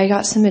I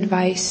got some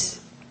advice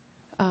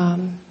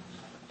from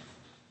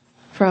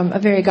a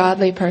very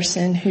godly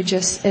person who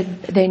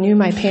they knew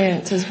my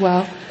parents as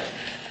well.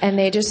 And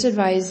they just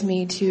advised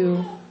me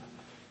to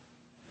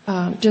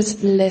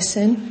just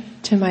listen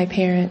to my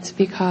parents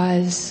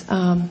because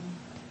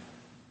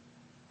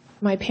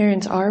my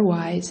parents are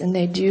wise and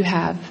they do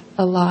have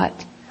a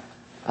lot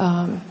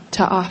to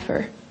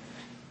offer.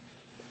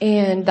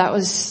 And that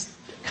was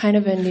kind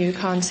of a new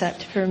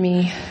concept for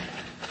me.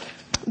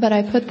 But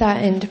I put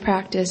that into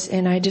practice,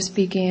 and I just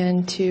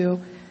began to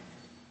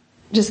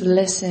just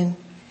listen.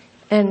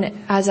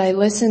 And as I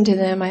listened to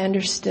them, I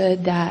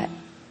understood that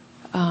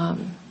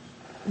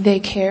they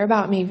care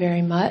about me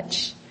very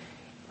much,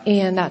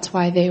 and that's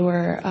why they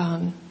were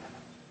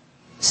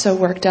so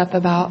worked up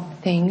about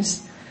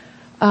things.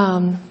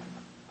 I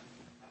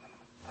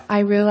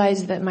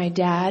realized that my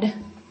dad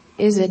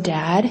is a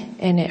dad,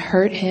 and it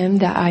hurt him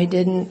that I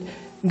didn't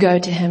go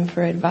to him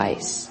for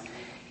advice.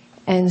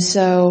 And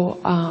so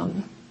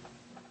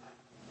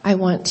I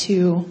want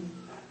to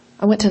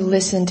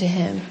listen to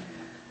him.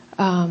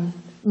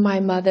 My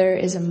mother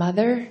is a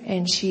mother,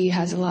 and she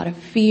has a lot of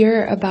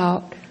fear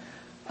about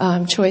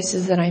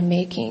choices that I'm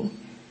making.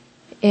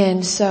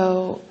 And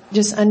so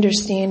just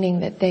understanding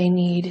that they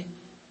need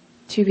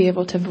to be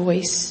able to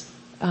voice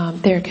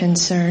their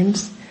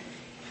concerns,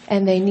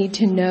 and they need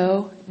to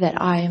know that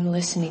I am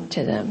listening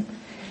to them.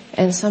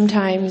 And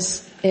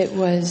sometimes it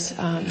was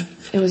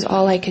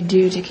all I could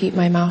do to keep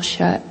my mouth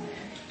shut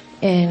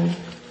and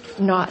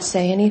not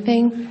say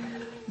anything,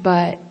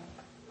 but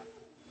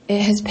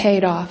it has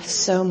paid off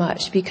so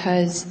much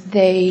because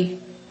they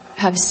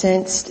have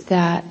sensed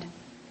that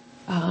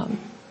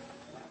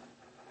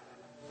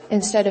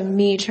instead of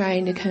me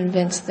trying to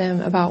convince them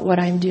about what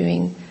I'm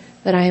doing,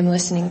 that I am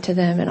listening to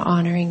them and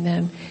honoring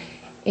them.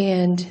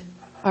 And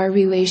our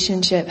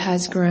relationship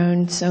has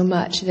grown so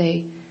much.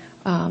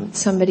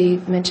 Somebody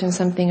mentioned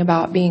something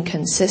about being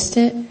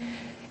consistent,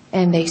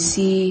 and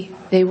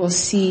they will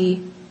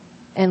see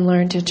and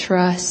learn to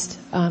trust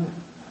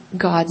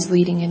God's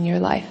leading in your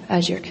life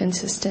as you're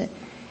consistent.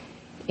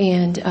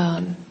 And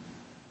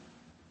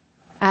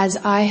as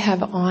I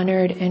have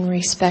honored and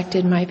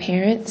respected my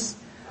parents,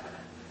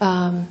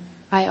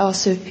 I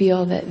also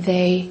feel that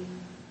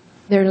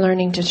they're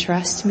learning to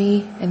trust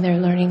me, and they're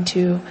learning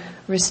to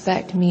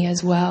respect me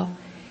as well.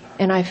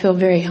 And I feel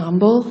very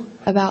humble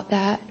about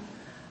that.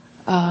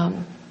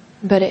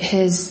 But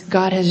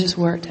God has just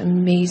worked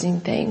amazing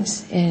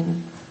things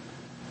in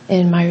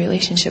my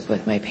relationship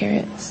with my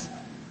parents.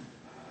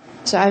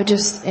 So I would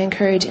just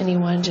encourage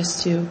anyone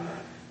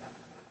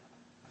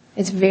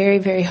it's very,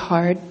 very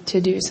hard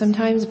to do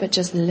sometimes, but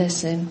just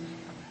listen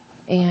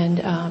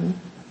and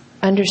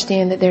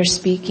understand that they're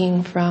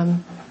speaking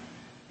from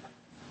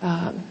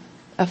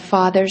a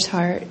father's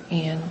heart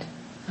and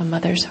a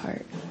mother's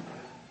heart.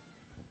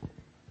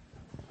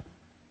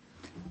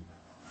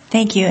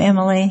 Thank you,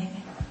 Emily.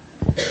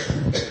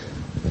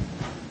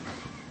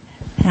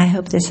 I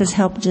hope this has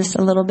helped just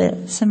a little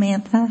bit,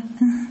 Samantha,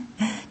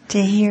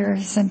 to hear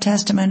some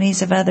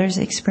testimonies of others'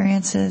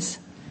 experiences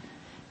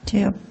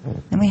too.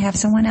 And we have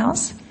someone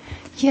else?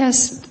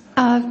 Yes.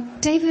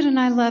 David and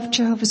I left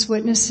Jehovah's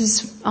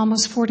Witnesses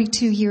almost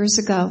 42 years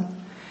ago.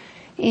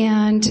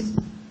 And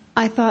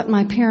I thought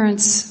my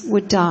parents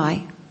would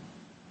die,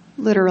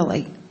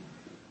 literally,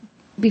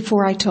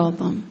 before I told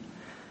them.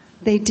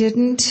 They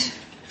didn't.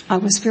 I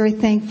was very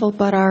thankful,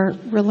 but our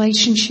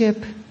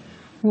relationship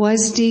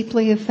was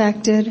deeply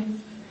affected.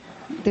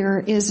 There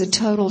is a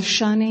total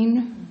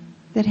shunning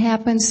that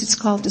happens. It's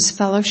called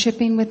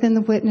disfellowshipping within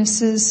the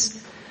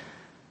witnesses.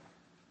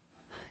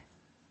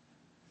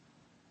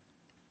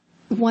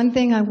 One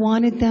thing I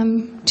wanted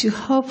them to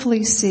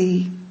hopefully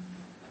see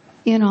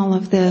in all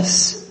of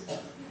this,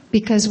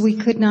 because we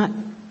could not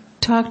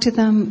talk to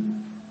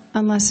them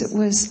unless it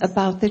was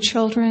about the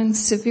children,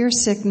 severe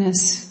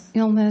sickness,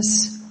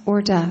 illness,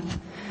 or death.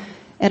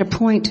 At a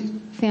point,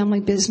 family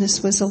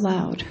business was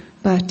allowed.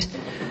 But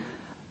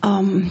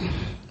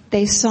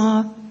they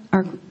saw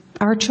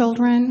our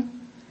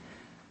children.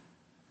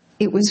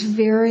 It was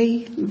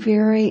very,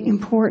 very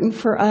important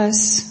for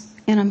us,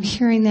 and I'm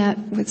hearing that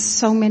with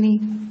so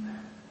many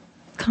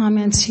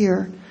comments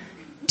here,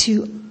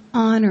 to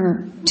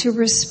honor, to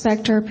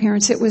respect our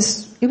parents. It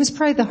was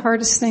probably the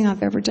hardest thing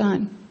I've ever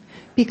done,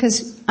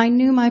 because I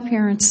knew my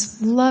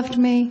parents loved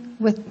me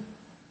with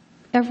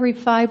every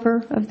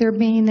fiber of their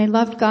being. They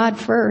loved God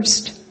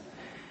first.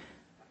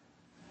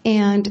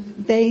 And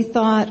they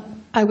thought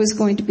I was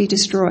going to be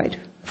destroyed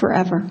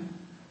forever.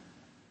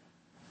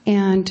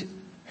 And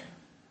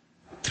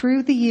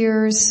through the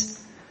years,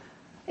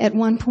 at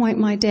one point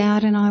my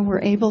dad and I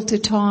were able to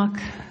talk.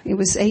 It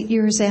was 8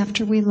 years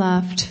after we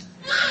left.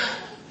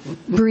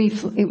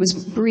 It was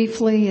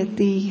briefly at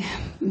the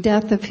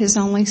death of his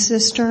only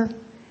sister.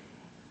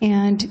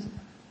 And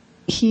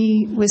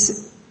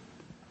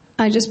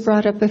I just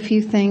brought up a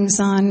few things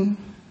on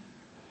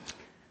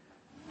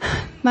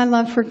my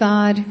love for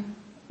God.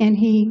 And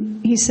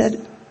he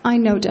said, I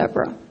know,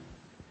 Deborah.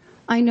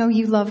 I know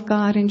you love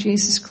God and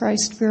Jesus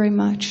Christ very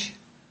much.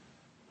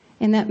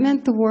 And that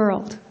meant the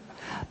world.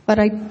 But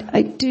I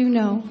do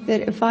know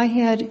that if I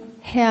had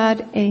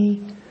had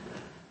a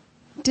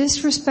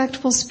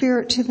disrespectful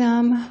spirit to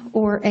them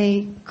or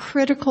a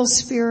critical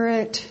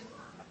spirit,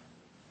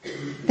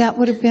 that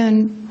would have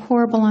been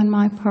horrible on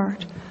my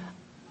part.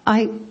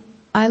 I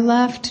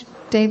left,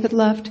 David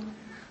left.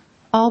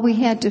 All we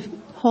had to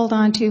hold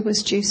on to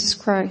was Jesus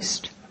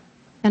Christ.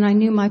 And I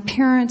knew my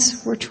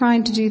parents were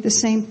trying to do the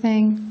same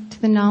thing to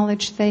the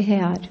knowledge they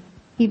had,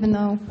 even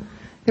though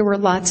there were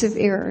lots of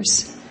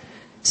errors.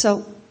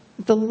 So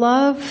the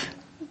love,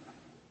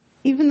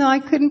 even though I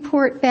couldn't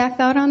pour it back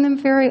out on them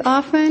very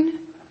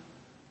often,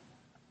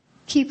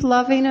 keep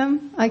loving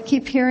them. I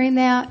keep hearing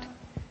that.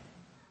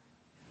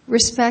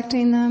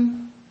 Respecting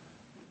them.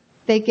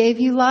 They gave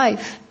you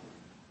life.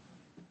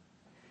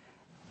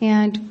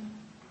 And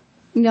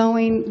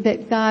knowing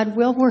that God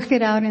will work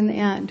it out in the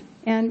end.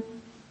 And,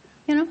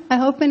 I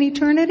hope in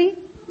eternity,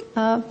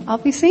 I'll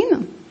be seeing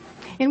them.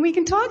 And we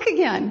can talk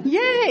again.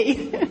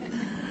 Yay!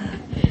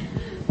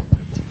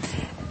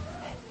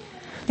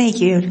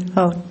 Thank you.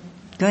 Oh,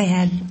 go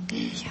ahead.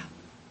 Yeah.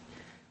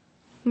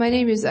 My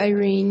name is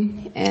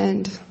Irene,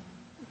 and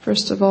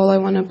first of all, I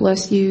want to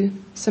bless you,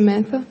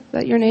 Samantha, is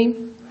that your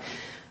name?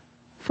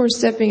 For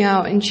stepping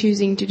out and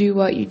choosing to do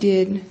what you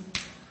did.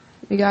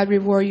 May God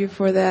reward you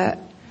for that.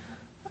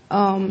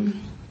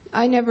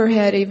 I never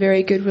had a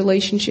very good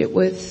relationship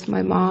with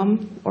my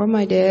mom or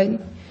my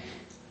dad.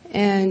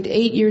 And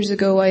 8 years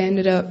ago, I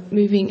ended up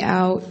moving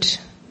out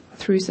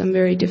through some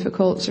very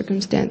difficult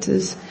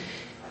circumstances.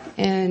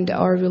 And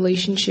our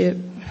relationship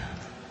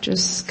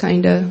just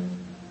kind of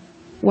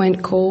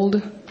went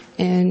cold.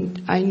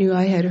 And I knew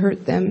I had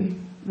hurt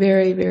them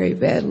very, very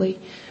badly.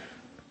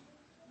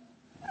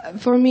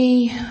 For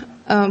me,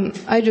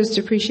 I just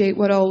appreciate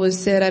what all was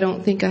said. I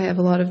don't think I have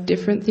a lot of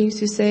different things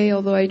to say,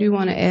 although I do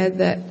want to add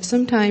that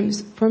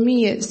sometimes, for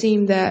me, it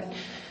seemed that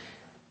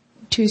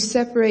to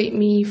separate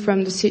me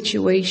from the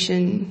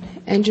situation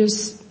and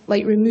just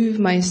remove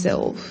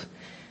myself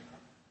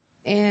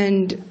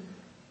and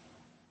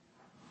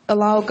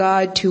allow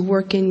God to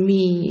work in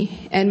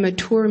me and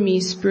mature me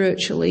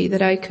spiritually,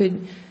 that I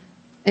could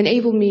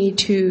enable me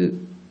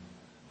to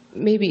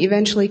maybe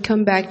eventually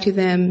come back to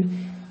them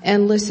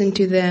and listen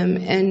to them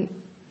and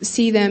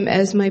see them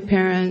as my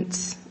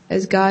parents,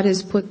 as God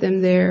has put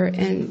them there,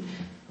 and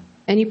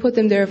He put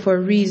them there for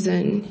a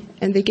reason,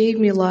 and they gave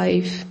me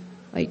life,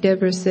 like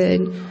Deborah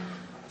said,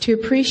 to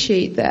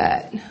appreciate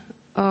that.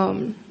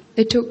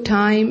 It took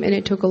time, and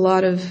it took a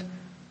lot of,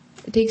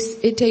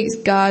 it takes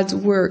God's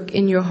work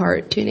in your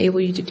heart to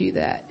enable you to do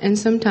that. And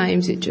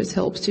sometimes it just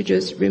helps to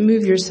just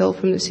remove yourself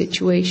from the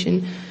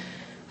situation,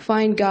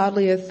 find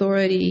godly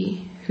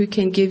authority who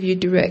can give you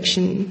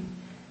direction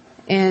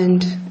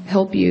and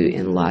help you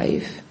in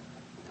life.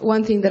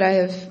 One thing that I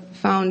have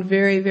found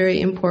very, very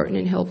important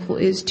and helpful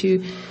is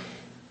to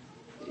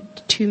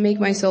make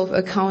myself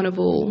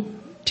accountable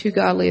to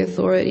godly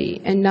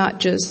authority and not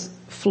just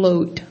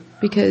float,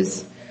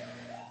 because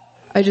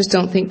I just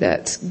don't think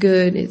that's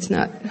good. It's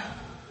not,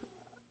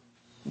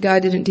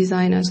 God didn't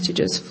design us to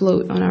just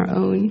float on our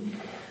own.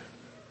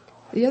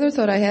 The other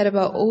thought I had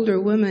about older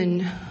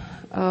women,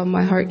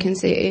 my heart can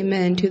say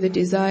amen to the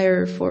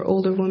desire for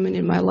older women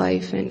in my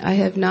life, and I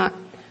have not.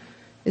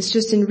 It's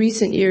just in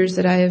recent years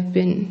that I have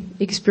been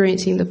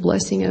experiencing the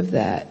blessing of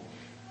that,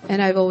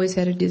 and I've always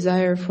had a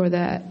desire for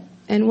that.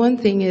 And one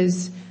thing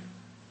is,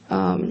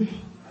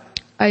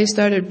 I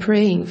started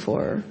praying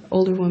for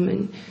older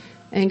women,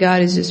 and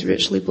God is just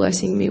richly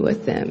blessing me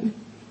with them.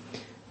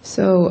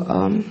 So,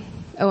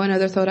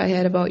 another thought I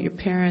had about your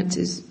parents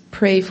is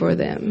pray for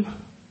them.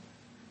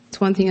 It's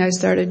one thing I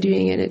started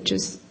doing, and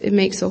it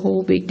makes a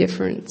whole big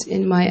difference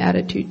in my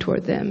attitude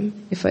toward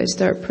them if I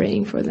start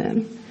praying for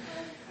them.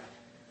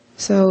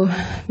 So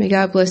may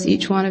God bless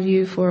each one of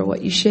you for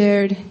what you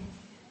shared,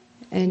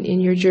 and in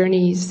your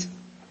journeys,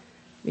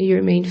 may you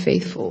remain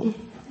faithful.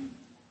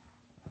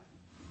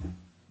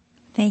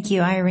 Thank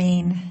you,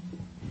 Irene.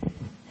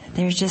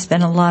 There's just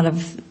been a lot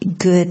of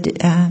good,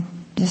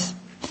 just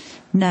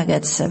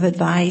nuggets of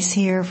advice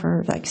here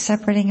for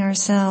separating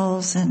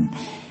ourselves, and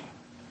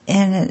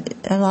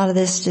a lot of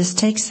this just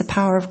takes the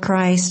power of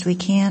Christ. We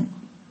can't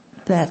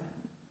let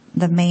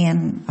the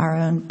man, our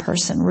own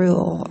person,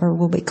 rule, or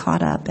we'll be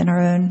caught up in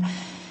our own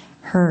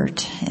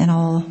hurt and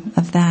all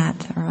of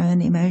that, our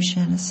own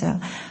emotions. So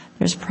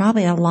there's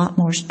probably a lot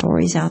more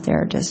stories out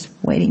there just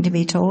waiting to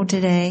be told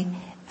today.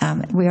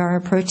 We are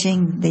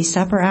approaching the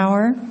supper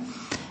hour,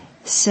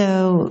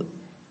 so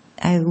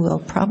I will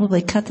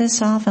probably cut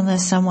this off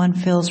unless someone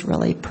feels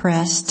really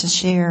pressed to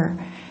share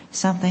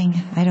something.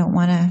 I don't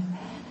want to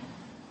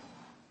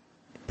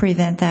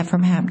prevent that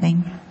from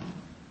happening.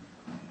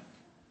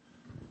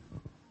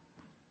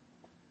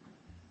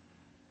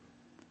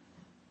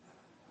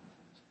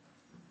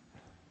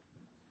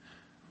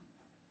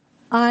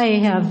 I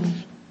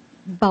have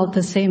about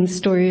the same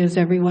story as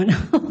everyone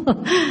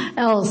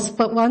else,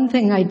 but one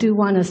thing I do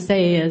want to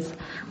say is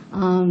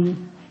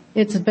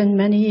it's been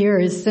many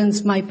years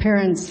since my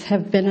parents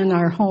have been in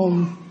our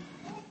home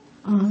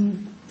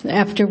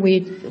after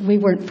we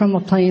weren't from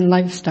a plain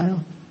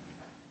lifestyle,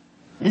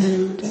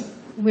 and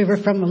we were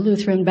from a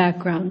Lutheran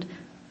background.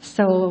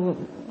 So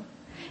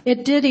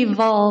it did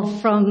evolve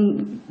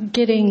from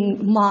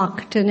getting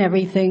mocked and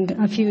everything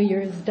a few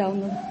years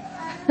down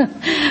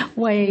the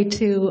way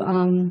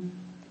to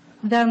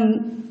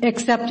them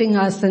accepting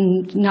us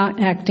and not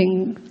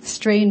acting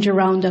strange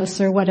around us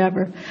or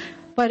whatever.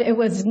 But it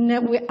was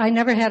I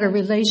never had a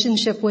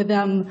relationship with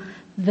them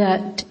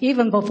that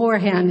even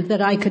beforehand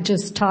that I could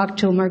just talk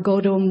to him or go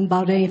to him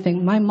about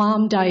anything. My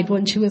mom died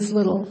when she was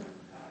little,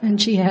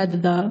 and she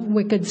had the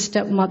wicked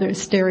stepmother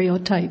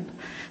stereotype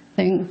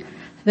thing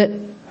that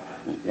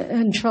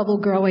and trouble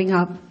growing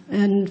up.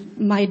 And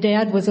my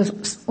dad was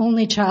an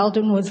only child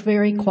and was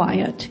very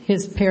quiet.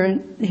 His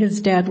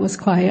dad was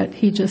quiet.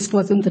 He just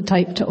wasn't the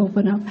type to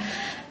open up.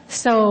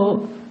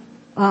 So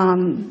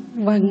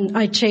when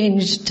I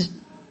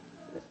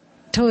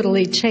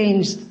totally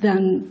changed,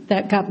 then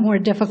that got more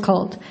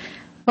difficult.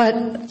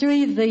 But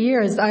through the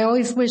years, I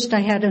always wished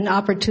I had an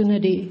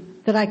opportunity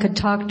that I could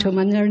talk to them,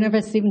 and there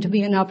never seemed to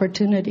be an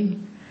opportunity.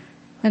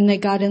 And they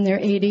got in their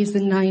 80s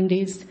and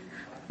 90s,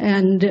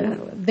 and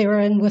they were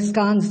in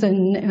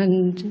Wisconsin,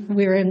 and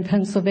we were in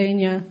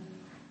Pennsylvania.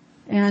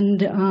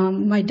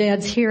 And my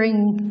dad's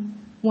hearing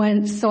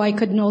went, so I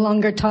could no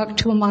longer talk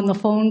to him on the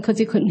phone because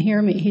he couldn't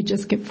hear me. He'd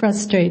just get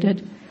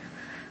frustrated.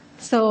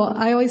 So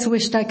I always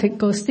wished I could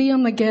go see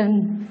him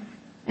again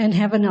and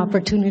have an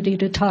opportunity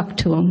to talk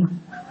to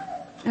him.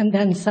 And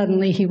then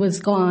suddenly he was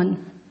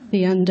gone,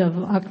 the end of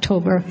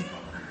October.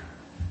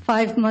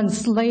 5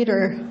 months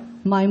later,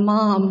 my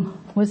mom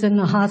was in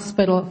the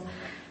hospital,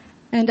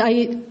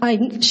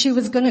 and she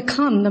was going to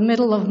come the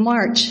middle of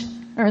March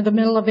or the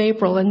middle of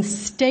April and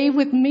stay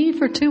with me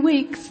for 2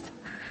 weeks,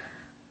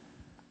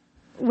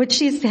 which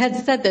she had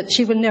said that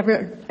she would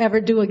never ever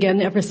do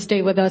again, ever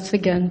stay with us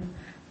again.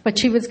 But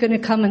she was going to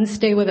come and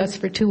stay with us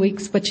for 2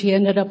 weeks, but she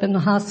ended up in the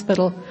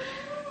hospital.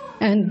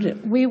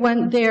 And we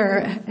went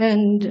there,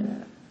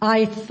 and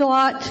I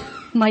thought,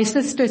 my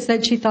sister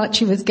said she thought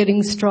she was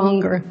getting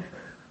stronger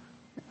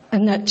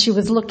and that she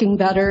was looking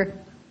better.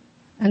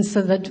 And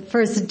so the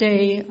first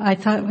day I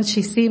thought, well,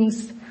 she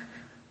seems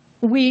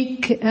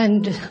weak,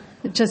 and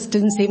it just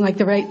didn't seem like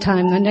the right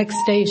time. The next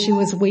day she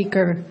was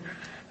weaker.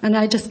 And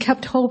I just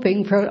kept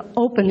hoping for an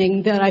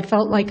opening that I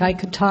felt like I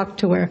could talk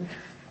to her.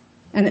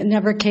 And it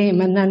never came,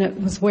 and then it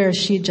was where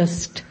she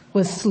just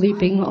was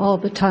sleeping all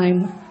the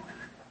time.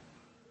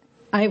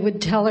 I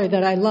would tell her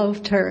that I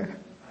loved her,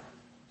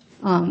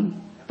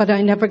 but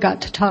I never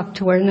got to talk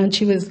to her, and then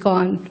she was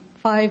gone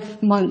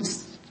 5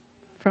 months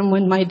from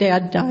when my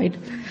dad died.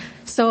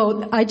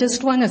 So I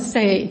just want to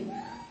say,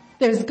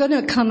 there's going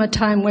to come a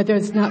time where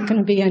there's not going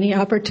to be any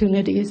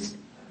opportunities.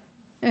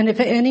 And if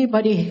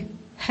anybody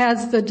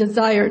has the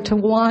desire to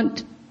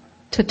want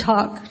to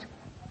talk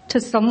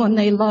to someone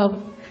they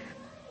love,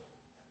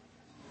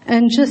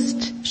 and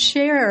just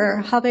share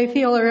how they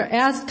feel or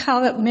ask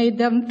how it made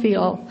them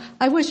feel.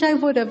 I wish I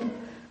would have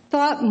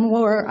thought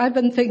more. I've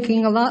been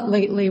thinking a lot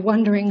lately,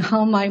 wondering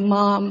how my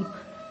mom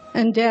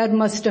and dad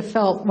must have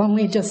felt when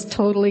we just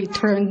totally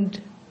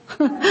turned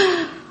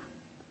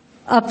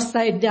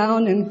upside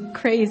down and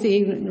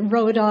crazy and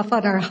rode off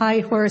on our high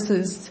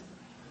horses.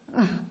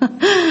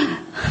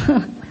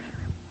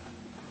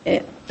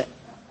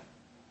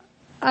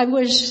 I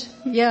wish,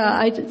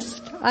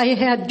 I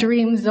had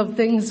dreams of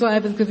things I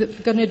was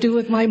going to do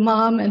with my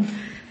mom, and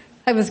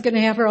I was going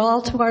to have her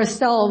all to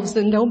ourselves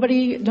and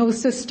no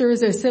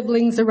sisters or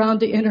siblings around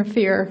to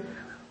interfere.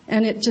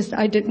 And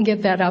I didn't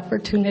get that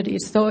opportunity.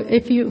 So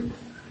if you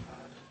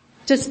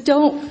just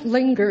don't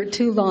linger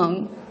too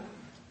long,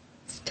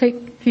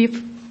 if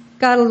you've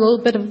got a little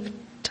bit of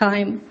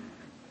time,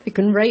 you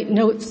can write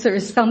notes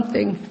or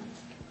something,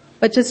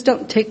 but just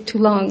don't take too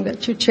long,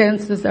 that your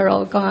chances are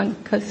all gone,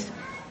 because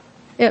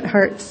it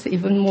hurts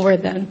even more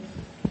then.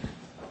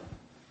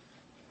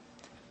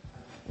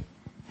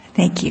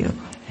 Thank you.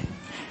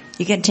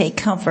 You can take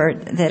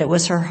comfort that it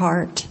was her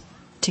heart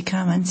to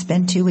come and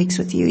spend 2 weeks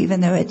with you, even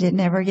though it did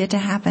never get to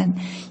happen.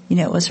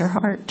 It was her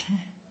heart.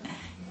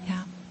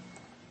 Yeah.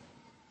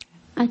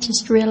 I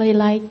just really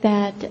like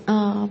that,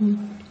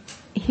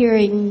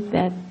 hearing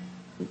that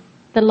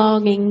the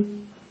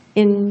longing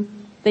in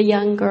the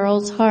young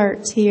girls'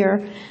 hearts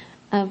here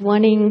of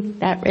wanting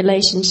that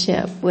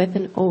relationship with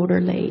an older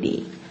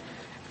lady.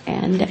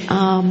 And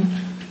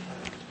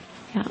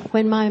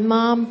when my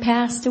mom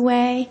passed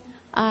away,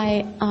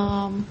 I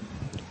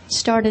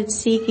started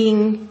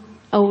seeking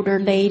older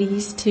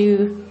ladies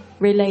to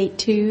relate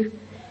to,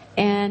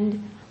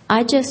 and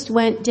I just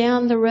went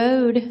down the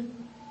road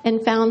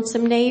and found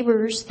some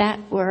neighbors that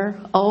were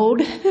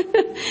old.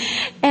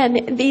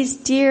 And these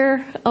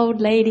dear old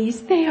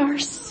ladies, they are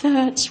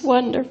such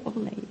wonderful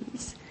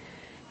ladies.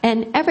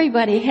 And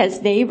everybody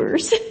has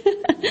neighbors.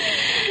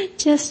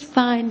 Just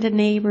find a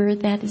neighbor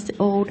that is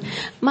old.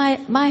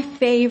 My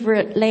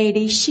favorite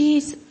lady, she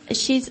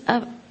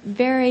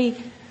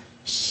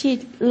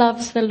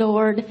loves the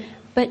Lord,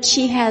 but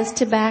she has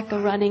tobacco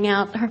running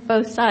out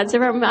both sides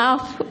of her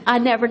mouth. I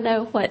never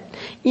know what,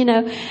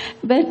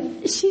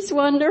 but she's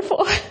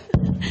wonderful.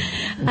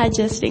 I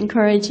just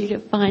encourage you to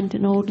find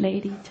an old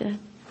lady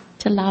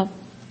to love.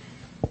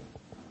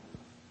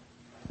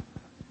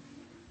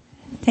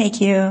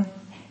 Thank you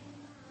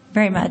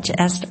very much,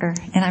 Esther.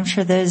 And I'm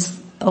sure those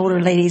older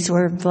ladies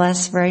were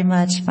blessed very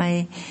much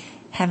by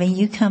having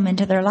you come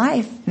into their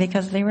life,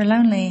 because they were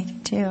lonely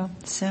too.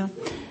 So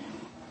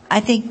I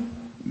think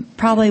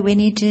probably we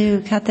need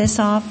to cut this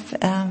off,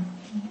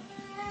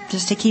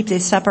 just to keep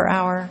the supper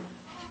hour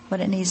what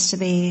it needs to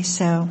be.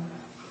 So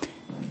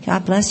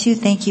God bless you.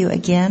 Thank you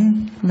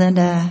again,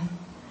 Linda,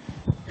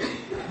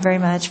 very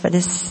much for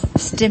this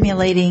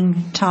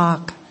stimulating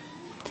talk,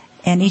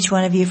 and each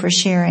one of you for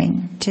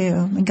sharing too.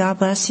 And God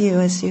bless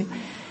you as you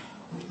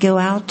go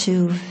out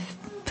to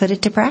put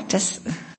it to practice.